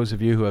appreciate those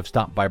of you who have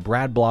stopped by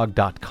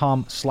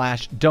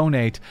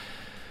bradblog.com/donate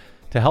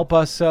to help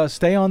us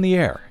stay on the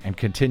air and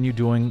continue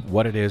doing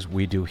what it is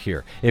we do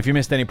here. If you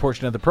missed any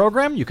portion of the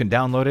program, you can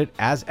download it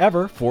as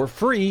ever for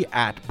free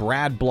at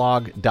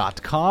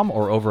bradblog.com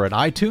or over at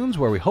iTunes,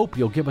 where we hope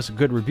you'll give us a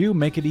good review,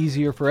 make it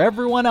easier for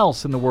everyone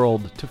else in the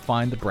world to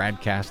find the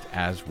BradCast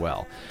as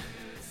well.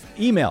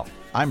 Email,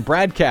 I'm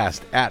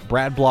BradCast at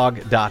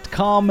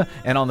bradblog.com,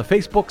 and on the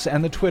Facebooks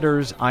and the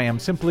Twitters, I am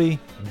simply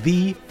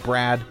the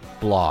Brad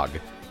Blog.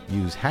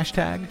 use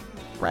hashtag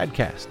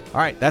BradCast.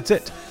 All right, that's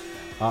it.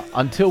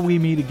 Until we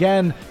meet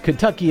again,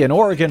 Kentucky and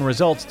Oregon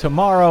results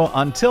tomorrow.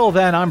 Until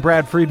then, I'm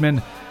Brad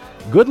Friedman.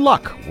 Good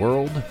luck,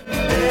 world.